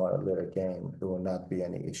will come a little game. There will not be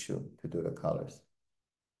any issue to do the colors.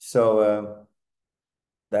 So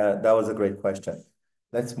that was a great question.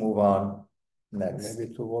 Let's move on next.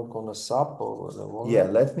 Maybe to work on a sap or the walnut. Yeah,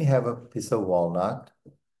 let me have a piece of walnut.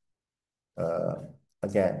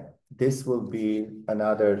 Again, this will be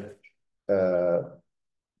another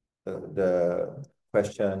the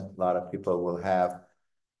question a lot of people will have.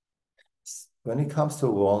 When it comes to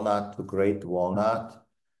walnut, to grade walnut,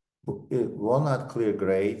 walnut clear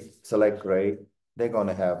grade, select grade, they're going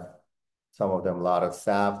to have some of them a lot of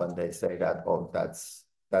sap, and they say that, oh, that's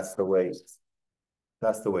the way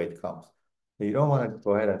it comes. So you don't want to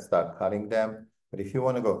go ahead and start cutting them, but if you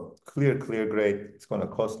want to go clear grade, it's going to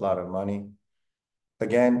cost a lot of money.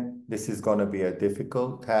 Again, this is going to be a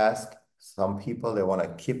difficult task. Some people, they want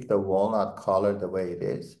to keep the walnut color the way it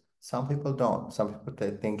is. Some people don't. Some people,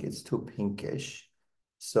 they think it's too pinkish.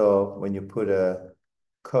 So when you put a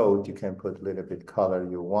coat, you can put a little bit color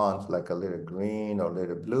you want, like a little green or a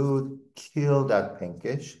little blue, kill that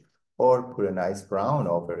pinkish, or put a nice brown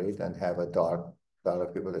over it and have a dark. A lot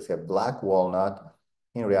of people, they say black walnut.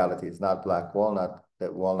 In reality, it's not black walnut.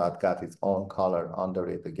 The walnut got its own color under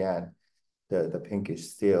it again, the pinkish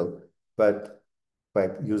steel. But by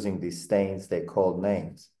using these stains, they call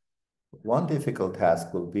names. One difficult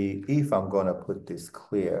task will be if I'm going to put this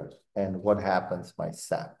clear, and what happens my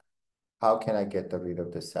sap? How can I get rid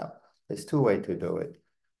of the sap? There's 2 ways to do it.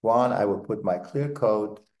 One, I will put my clear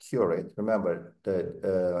coat, cure it. Remember,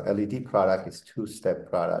 the LED product is 2-step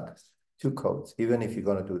product, 2 coats. Even if you're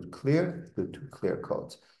going to do it clear, do 2 clear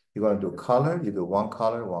coats. You're going to do color, you do 1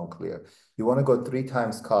 color, 1 clear. You want to go 3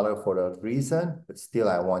 times color for a reason, but still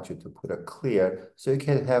I want you to put a clear so you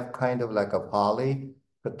can have kind of like a poly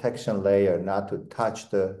protection layer, not to touch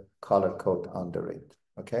the color coat under it,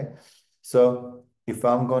 okay? So if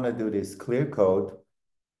I'm going to do this clear coat,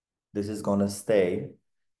 this is going to stay.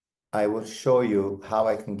 I will show you how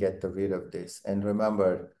I can get rid of this. And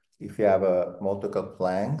remember, if you have multiple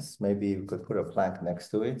planks, maybe you could put a plank next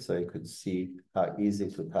to it so you could see how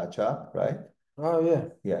easy to touch up, right? Oh, yeah.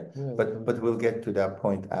 Yeah, but we'll get to that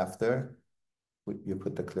point after you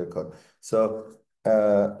put the clear coat. So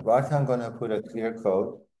right, I'm gonna put a clear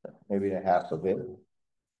coat, maybe half of it.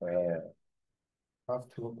 Have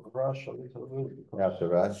to rush a little bit. You have to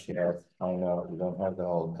rush, yes, I know, you don't have the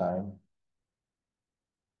whole time.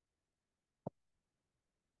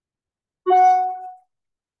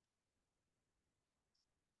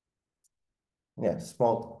 Yeah,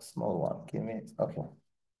 small one, give me, okay.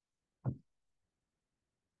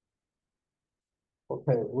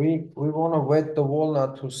 Okay, we want to wet the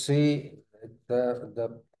walnut to see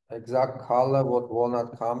the exact color what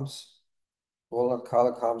walnut comes. Walnut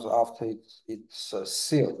color comes after it's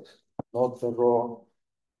sealed, not the raw.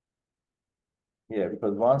 Yeah,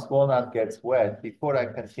 because once walnut gets wet, before I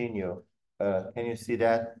continue, can you see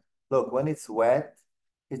that? Look, when it's wet,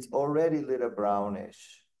 it's already a little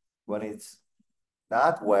brownish. When it's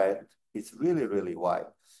not wet, it's really, really white.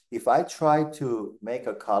 If I try to make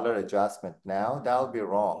a color adjustment now, that'll be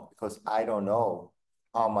wrong because I don't know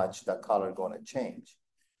how much the color going to change.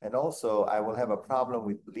 And also, I will have a problem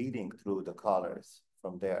with bleeding through the colors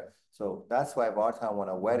from there. So that's why Vartan want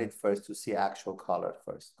to wet it first to see actual color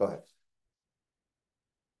first. Go ahead.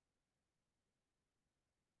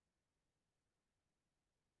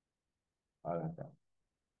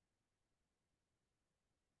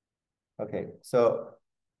 Okay, so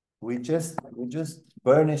we just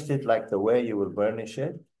burnished it like the way you will burnish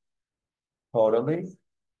it, totally,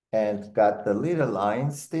 and got the little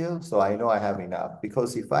lines still, so I know I have enough.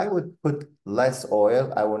 Because if I would put less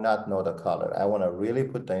oil, I would not know the color. I want to really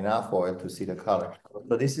put enough oil to see the color.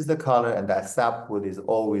 So this is the color, and that sapwood is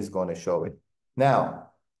always going to show it.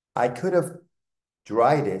 Now, I could have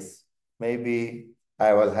dried this. Maybe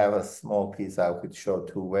I will have a small piece I could show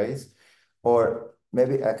two ways. Or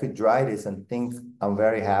maybe I could dry this and think I'm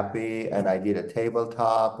very happy and I did a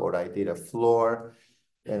tabletop or I did a floor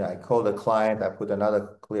and I called a client, I put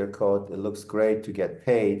another clear coat, it looks great to get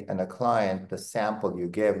paid. And the client, the sample you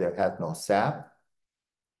gave there had no sap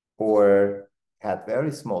or had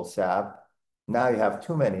very small sap. Now you have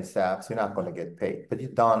too many saps, you're not going to get paid, but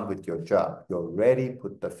you're done with your job. You already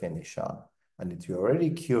put the finish on and you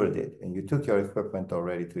already cured it and you took your equipment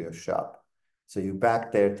already to your shop. So you're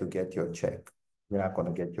back there to get your check. You're not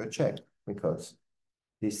going to get your check because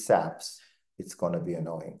these saps, it's going to be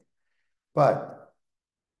annoying. But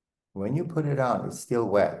when you put it on, it's still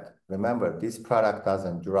wet. Remember, this product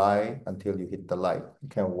doesn't dry until you hit the light. You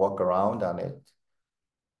can walk around on it.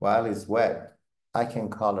 While it's wet, I can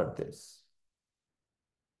color this.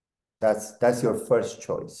 That's your first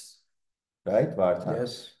choice, right, Vartan?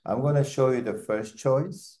 Yes. I'm going to show you the first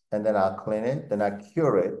choice, and then I'll clean it, then I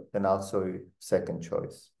cure it, then I'll show you second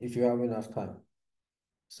choice. If you have enough time.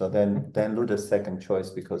 So then do the second choice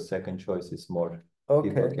because second choice is more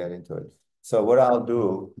people get into it. So what I'll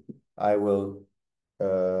do, I will,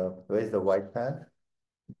 where's the white pad?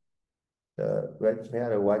 We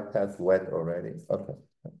had a white pad wet already. Okay.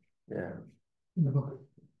 Yeah.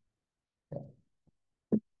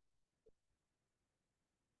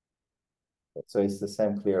 So it's the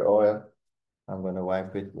same clear oil. I'm going to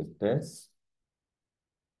wipe it with this.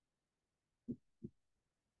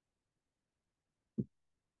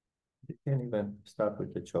 You can even start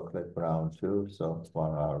with the chocolate brown too. So it's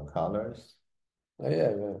one of our colors. Oh,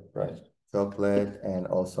 yeah, right. Chocolate and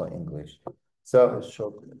also English. So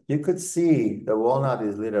you could see the walnut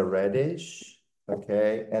is a little reddish.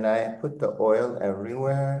 Okay. And I put the oil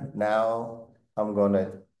everywhere. Now I'm going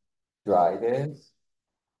to dry this.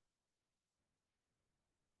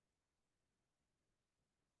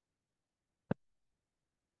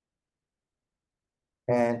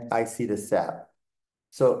 And I see the sap.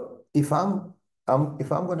 So if I'm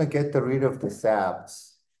going to get rid of the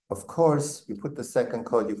saps, of course, you put the second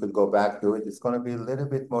coat, you could go back to it. It's going to be a little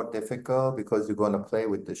bit more difficult because you're going to play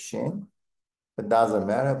with the sheen. It doesn't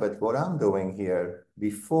matter. But what I'm doing here,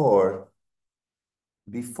 before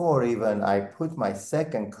even I put my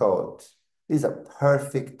second coat, is a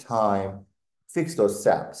perfect time. Fix those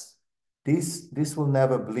saps. This will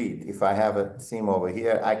never bleed. If I have a seam over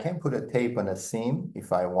here, I can put a tape on a seam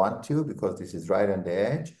if I want to, because this is right on the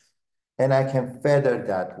edge. And I can feather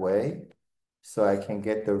that way, so I can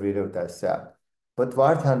get rid of that sap. But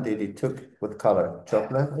Vartan did, it took what color?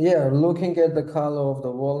 Chocolate? Yeah, looking at the color of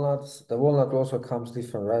the walnuts, the walnut also comes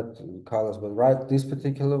different, right, colors, but right, this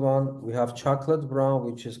particular one, we have chocolate brown,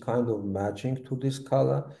 which is kind of matching to this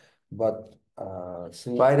color, but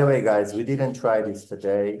see. By the way, guys, we didn't try this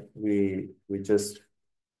today. We just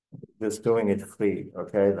doing it free,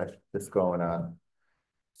 okay? Like this going on.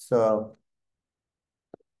 So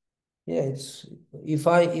yeah, it's if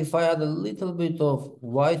I add a little bit of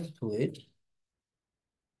white to it,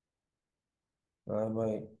 I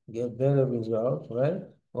might get better result, right?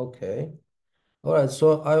 Okay. All right,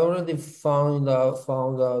 so I already found out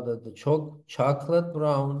that the chocolate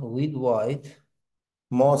brown with white.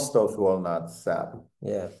 most of walnut sap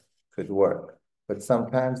could work, but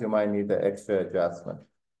sometimes you might need the extra adjustment.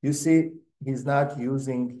 You see, he's not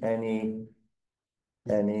using any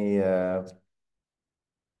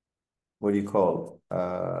what do you call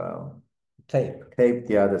tape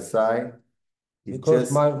the other side. He's because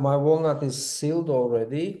just, my walnut is sealed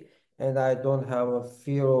already, and I don't have a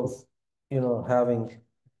fear of having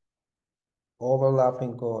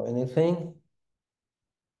overlapping or anything.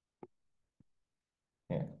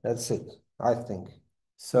 yeah. That's it, I think.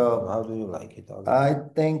 So how do you like it? I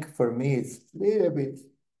think for me it's a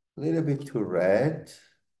little bit too red.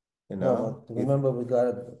 You know, but remember we got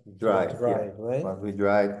it dry, right? Once we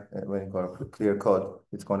dry it, when you're going to put clear coat,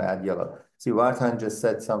 it's going to add yellow. See, Vartan just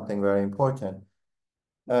said something very important.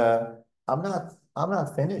 I'm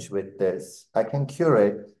not finished with this. I can cure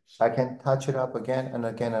it. I can touch it up again and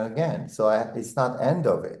again and again. So it's not end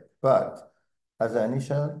of it. But as an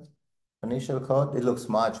initial coat, it looks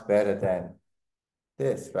much better than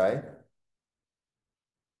this, right?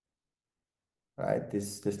 Right?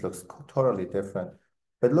 This looks totally different.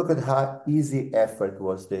 But look at how easy effort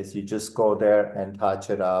was this. You just go there and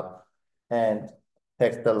touch it up and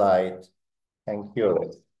take the light and cure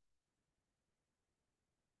it.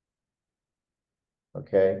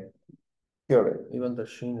 Okay, cure it. Even the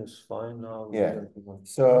sheen is fine now. Yeah.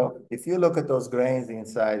 So if you look at those grains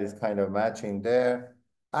inside, it's kind of matching there.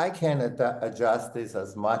 I can adjust this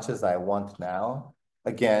as much as I want now.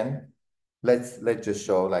 Again, let's just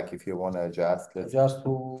show, like, if you want to adjust. Just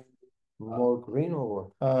to More green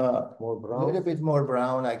or more A brown? little bit more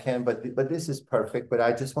brown I can, but this is perfect. But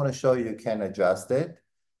I just want to show you can adjust it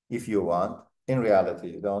if you want. In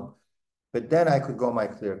reality, you don't. But then I could go my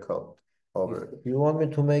clear coat over it. If you want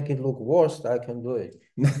me to make it look worse, I can do it.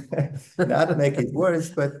 Not to make it worse,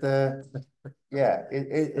 but yeah,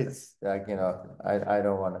 it's like, you know, I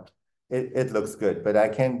don't want to. It looks good, but I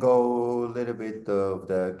can go a little bit of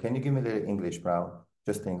the. Can you give me the English brown?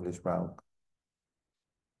 Just English brown.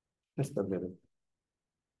 Just a little.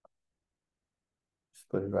 Just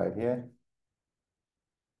put it right here.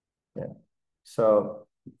 Yeah. So,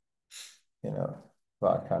 you know,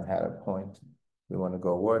 well, I can't have a point. We want to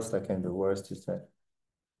go worst, I can do worst, you said.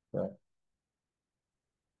 Yeah.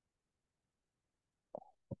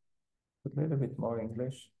 A little bit more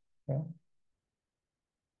English. Yeah.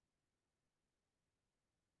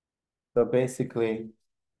 So basically,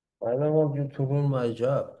 I don't want you to ruin my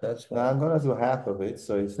job. That's why. I'm gonna do half of it,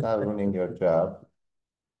 so it's not ruining your job.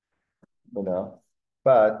 You know,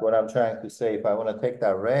 but what I'm trying to say, if I want to take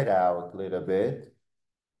that red out a little bit,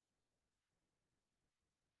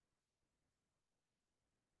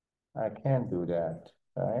 I can do that,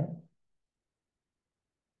 right?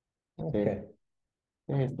 Okay.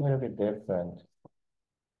 It's a little bit different.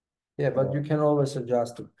 Yeah, but you can always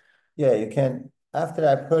adjust it. Yeah, you can, after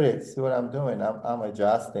I put it, see what I'm doing? I'm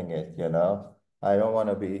adjusting it, you know? I don't want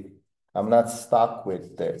to be, I'm not stuck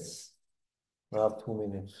with this. We have 2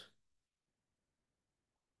 minutes.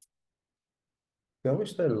 Can we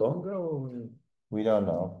stay longer or We don't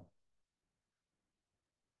know.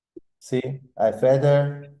 See, I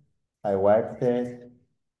feather, I wiped it.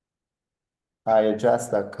 I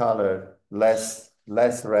adjust the color, less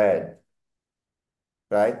red,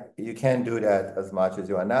 right? You can't do that as much as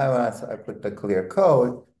you want. Now, as I put the clear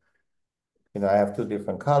coat, you know, I have two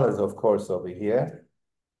different colors, of course, over here.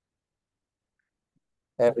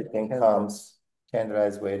 Everything comes. Kendra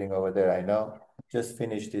is waiting over there, I know. Just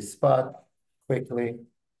finish this spot quickly.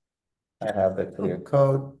 I have the clear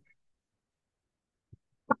coat.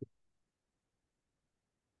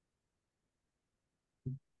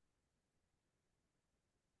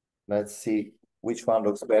 Let's see which one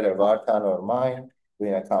looks better, Vartan or mine.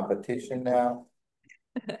 We're in a competition now.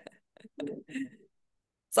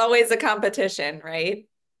 It's always a competition, right?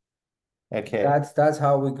 Okay. that's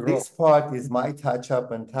how we grow. This part is my touch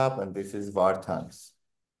up on top, and this is Vartan's.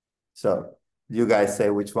 So you guys say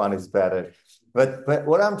which one is better. But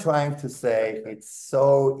what I'm trying to say, it's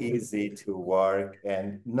so easy to work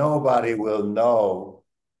and nobody will know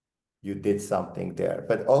you did something there.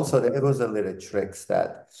 But also there was a little tricks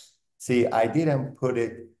that, see, I didn't put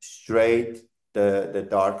it straight, the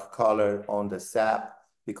dark color on the sap,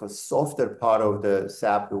 because softer part of the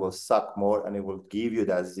sap, it will suck more and it will give you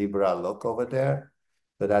that zebra look over there.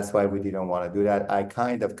 So that's why we didn't want to do that. I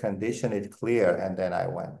kind of conditioned it clear and then I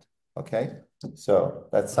went, okay? So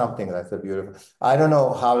that's something that's a beautiful, I don't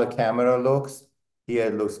know how the camera looks. Here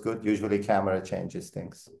it looks good. Usually camera changes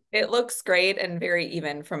things. It looks great and very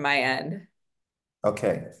even from my end.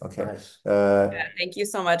 Okay, okay. Nice. Yeah, thank you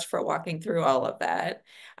so much for walking through all of that.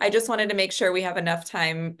 I just wanted to make sure we have enough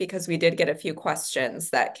time because we did get a few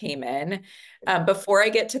questions that came in. Before I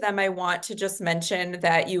get to them, I want to just mention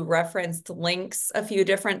that you referenced links a few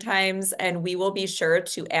different times, and we will be sure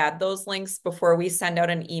to add those links before we send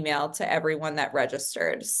out an email to everyone that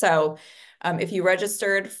registered. So if you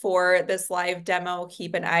registered for this live demo,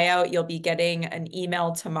 keep an eye out. You'll be getting an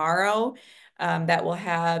email tomorrow that will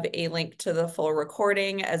have a link to the full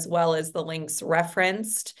recording as well as the links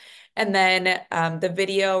referenced. And then the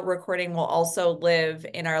video recording will also live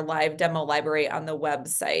in our live demo library on the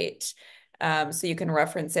website. So you can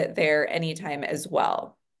reference it there anytime as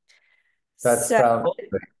well. That sounds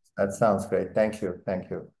great. That sounds great. Thank you.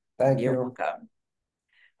 Thank you. Thank You're you. welcome.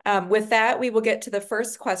 With that, we will get to the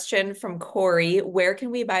first question from Corey. Where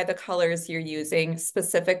can we buy the colors you're using,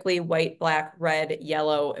 specifically white, black, red,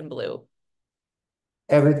 yellow, and blue?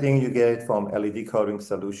 Everything you get it from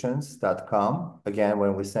ledcoatingsolutions.com. Again,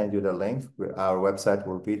 when we send you the link, our website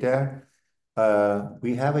will be there.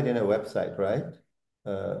 We have it in a website, right?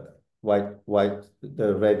 White,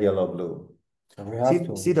 the red, yellow, blue. We have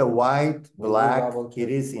to. See the white, black, double check. it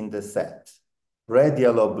is in the set. Red,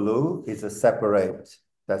 yellow, blue is a separate.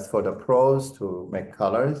 That's for the pros to make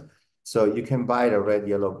colors. So you can buy the red,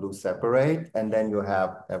 yellow, blue separate, and then you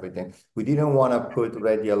have everything. We didn't want to put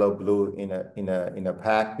red, yellow, blue in a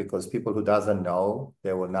pack because people who doesn't know,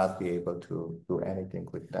 they will not be able to do anything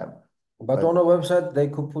with them. But on the website, they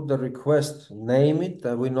could put the request, name it,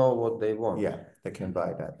 and we know what they want. Yeah, they can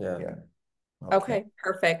buy that. Yeah. Okay,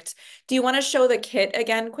 perfect. Do you want to show the kit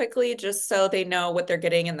again quickly, just so they know what they're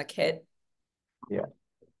getting in the kit? Yeah.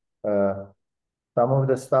 Some of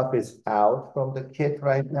the stuff is out from the kit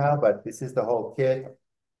right now, but this is the whole kit.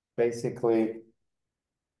 Basically,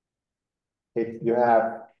 you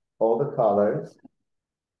have all the colors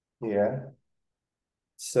here.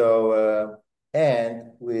 So,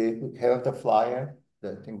 and we have the flyer.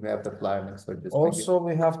 I think we have the flyer next to this. Also,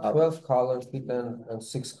 we have 12 color kit and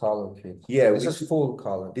 6 color kit. Yeah, this is full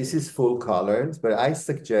color. This is full colors, but I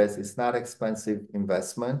suggest it's not expensive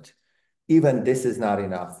investment. Even this is not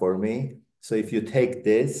enough for me. So if you take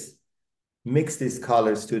this, mix these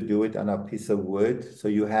colors to do it on a piece of wood. So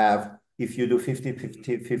you have, if you do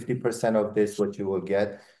 50% of this, what you will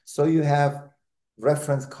get. So you have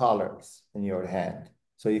reference colors in your hand.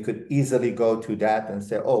 So you could easily go to that and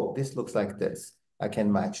say, oh, this looks like this. I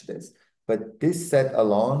can match this. But this set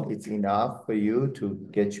alone, it's enough for you to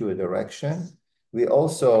get you a direction. We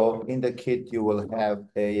also, in the kit, you will have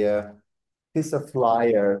a piece of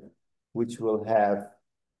flyer, which will have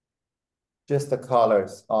just the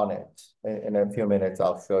colors on it. In a few minutes,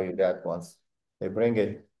 I'll show you that once they bring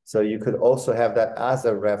it. So you could also have that as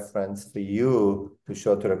a reference for you to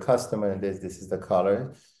show to the customer, and this is the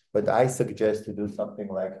color. But I suggest to do something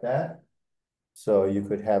like that. So you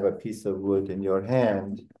could have a piece of wood in your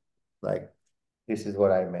hand, like this is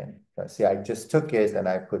what I meant. See, I just took it and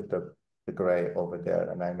I put the gray over there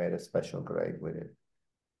and I made a special gray with it.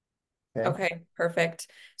 Okay, perfect.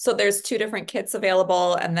 So there's 2 different kits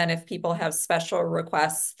available, and then if people have special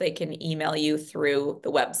requests, they can email you through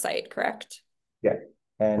the website, correct? Yeah,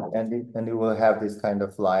 and it will have this kind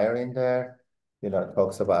of flyer in there. You know, it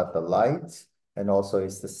talks about the lights, and also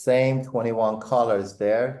it's the same 21 colors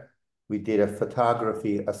there. We did a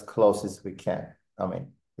photography as close as we can. I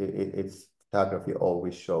mean, it's photography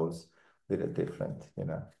always shows with a different, you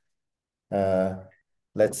know.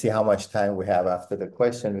 Let's see how much time we have after the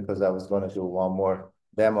question, because I was going to do one more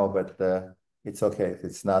demo, but it's okay. If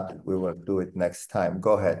it's not, we will do it next time.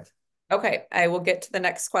 Go ahead. Okay, I will get to the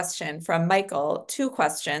next question from Michael. 2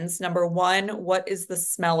 questions. Number 1, what is the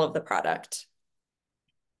smell of the product?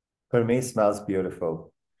 For me, it smells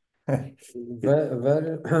beautiful. Very,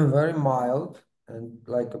 very mild and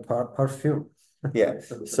like a perfume. Yeah.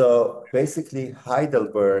 So basically,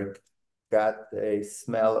 Heidelberg got a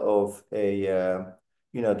smell of a,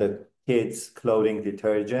 you know, the kids' clothing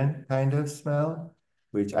detergent kind of smell,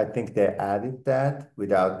 which I think they added that.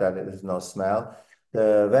 Without that, there's no smell.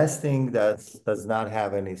 The Vesting does not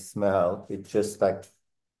have any smell. It's just like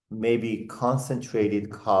maybe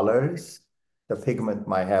concentrated colors. The pigment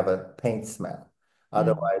might have a paint smell.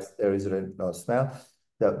 Otherwise, there is no smell.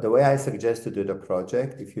 The way I suggest to do the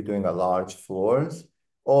project, if you're doing a large floors,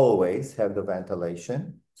 always have the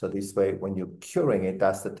ventilation. So this way, when you're curing it,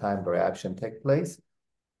 that's the time the reaction takes place.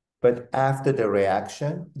 But after the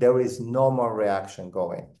reaction, there is no more reaction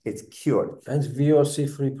going. It's cured. And it's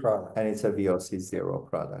VOC-free product. And it's a VOC zero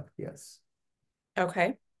product, yes.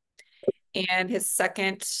 Okay. And the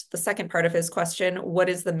second part of his question, what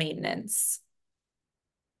is the maintenance?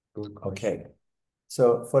 Okay.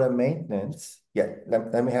 So for the maintenance, yeah,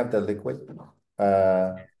 let me have the liquid.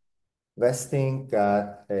 Vesting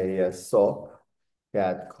got a soap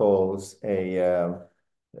that calls a,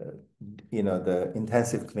 you know, the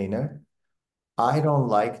intensive cleaner. I don't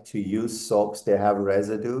like to use soaps that have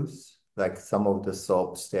residues. Like some of the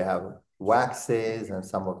soaps, they have waxes, and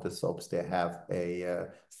some of the soaps, they have a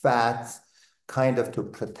fats, kind of to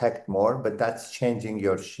protect more, but that's changing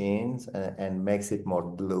your sheens and makes it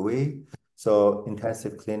more gluey. So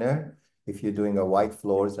intensive cleaner, if you're doing a white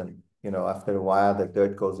floors and, you know, after a while, the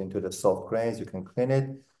dirt goes into the soft grains, you can clean it.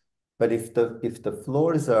 But if the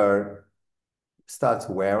floors starts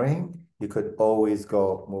wearing, you could always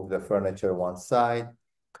go move the furniture one side,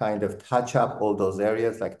 kind of touch up all those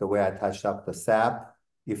areas, like the way I touched up the sap.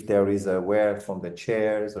 If there is a wear from the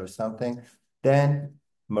chairs or something, then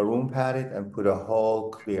maroon pad it and put a whole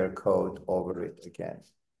clear coat over it again.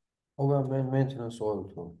 Oh, we have maintenance oil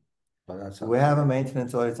too. We have a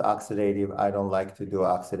maintenance oil, it's oxidative. I don't like to do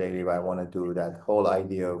oxidative. I want to do that whole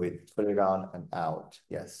idea with put it on and out.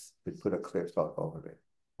 Yes, we put a clear coat over it.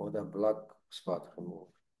 Or the black spot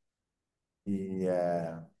removed.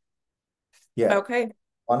 Yeah. Yeah. Okay.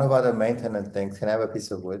 One of other maintenance things, can I have a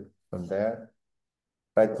piece of wood from there?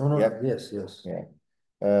 Right. No, yep. Yes.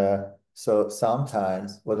 Yeah. So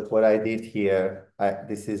sometimes what I did here,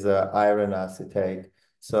 this is iron acetate.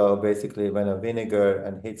 So basically when a vinegar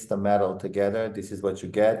and hits the metal together, this is what you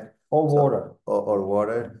get. Or water. Or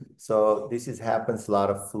water. So this happens a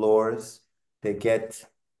lot of floors. They get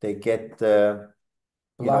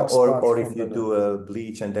you know, or if you do a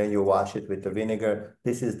bleach and then you wash it with the vinegar,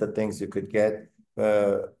 this is the things you could get.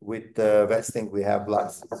 With the Vesting, we have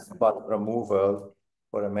black spot removal.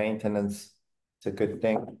 for the maintenance, it's a good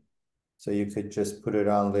thing. So you could just put it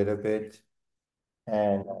on a little bit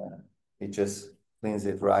and it just cleans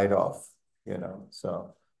it right off, you know.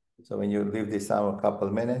 So when you leave this on a couple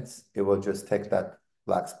minutes, it will just take that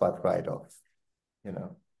black spot right off, you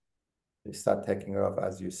know. You start taking it off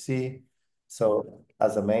as you see. So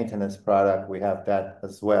as a maintenance product, we have that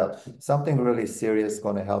as well. Something really serious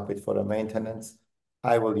going to help it for the maintenance.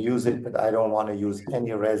 I will use it, but I don't want to use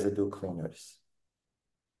any residue cleaners.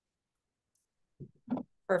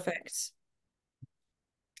 Perfect.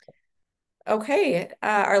 Okay,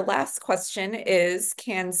 our last question is,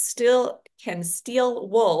 can steel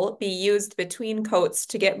wool be used between coats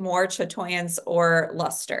to get more chatoyance or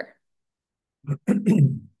luster?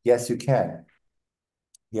 Yes, you can.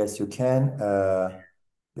 Yes, you can,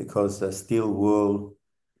 because the steel wool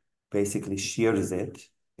basically shears it.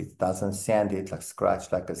 It doesn't sand it, like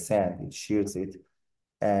scratch like a sand. It shears it.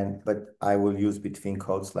 But I will use between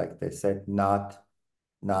coats, like they said, not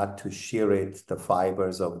to shear it, the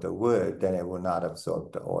fibers of the wood, then it will not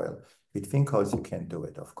absorb the oil. Between coats, you can do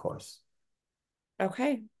it, of course.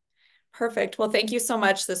 Okay, perfect. Well, thank you so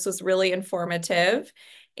much. This was really informative.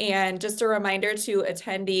 And just a reminder to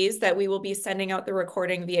attendees that we will be sending out the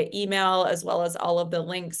recording via email, as well as all of the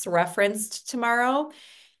links referenced tomorrow.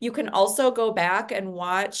 You can also go back and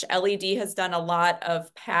watch. LED has done a lot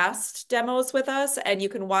of past demos with us, and you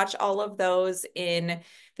can watch all of those in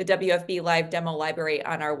the WFB Live Demo Library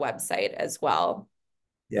on our website as well.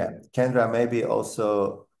 Yeah, Kendra, maybe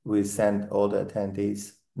also we send all the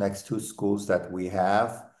attendees next two schools that we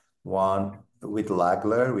have. One with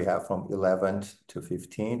Lagler, we have from 11th to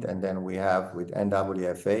 15th, and then we have with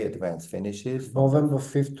NWFA Advanced Finishes. November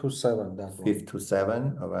 5th to 7th. That 5th to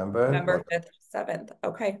 7th, November. November 5th, 7th.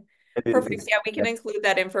 Okay, perfect. Yeah, we can include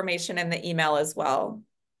that information in the email as well.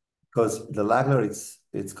 Because the Lagler,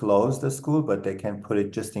 it's closed, the school, but they can put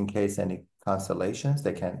it just in case any cancellations,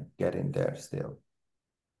 they can get in there still.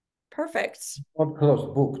 Perfect. Not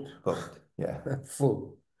closed, booked. Booked, yeah.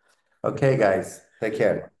 Full. Okay, guys, take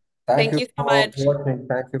care. Thank you so much. Watching.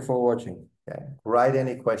 Thank you for watching. Yeah. Write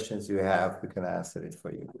any questions you have, we can answer it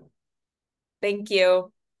for you. Thank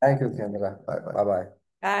you. Thank you, Kendra. Bye-bye. Bye-bye.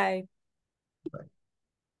 Bye. Bye.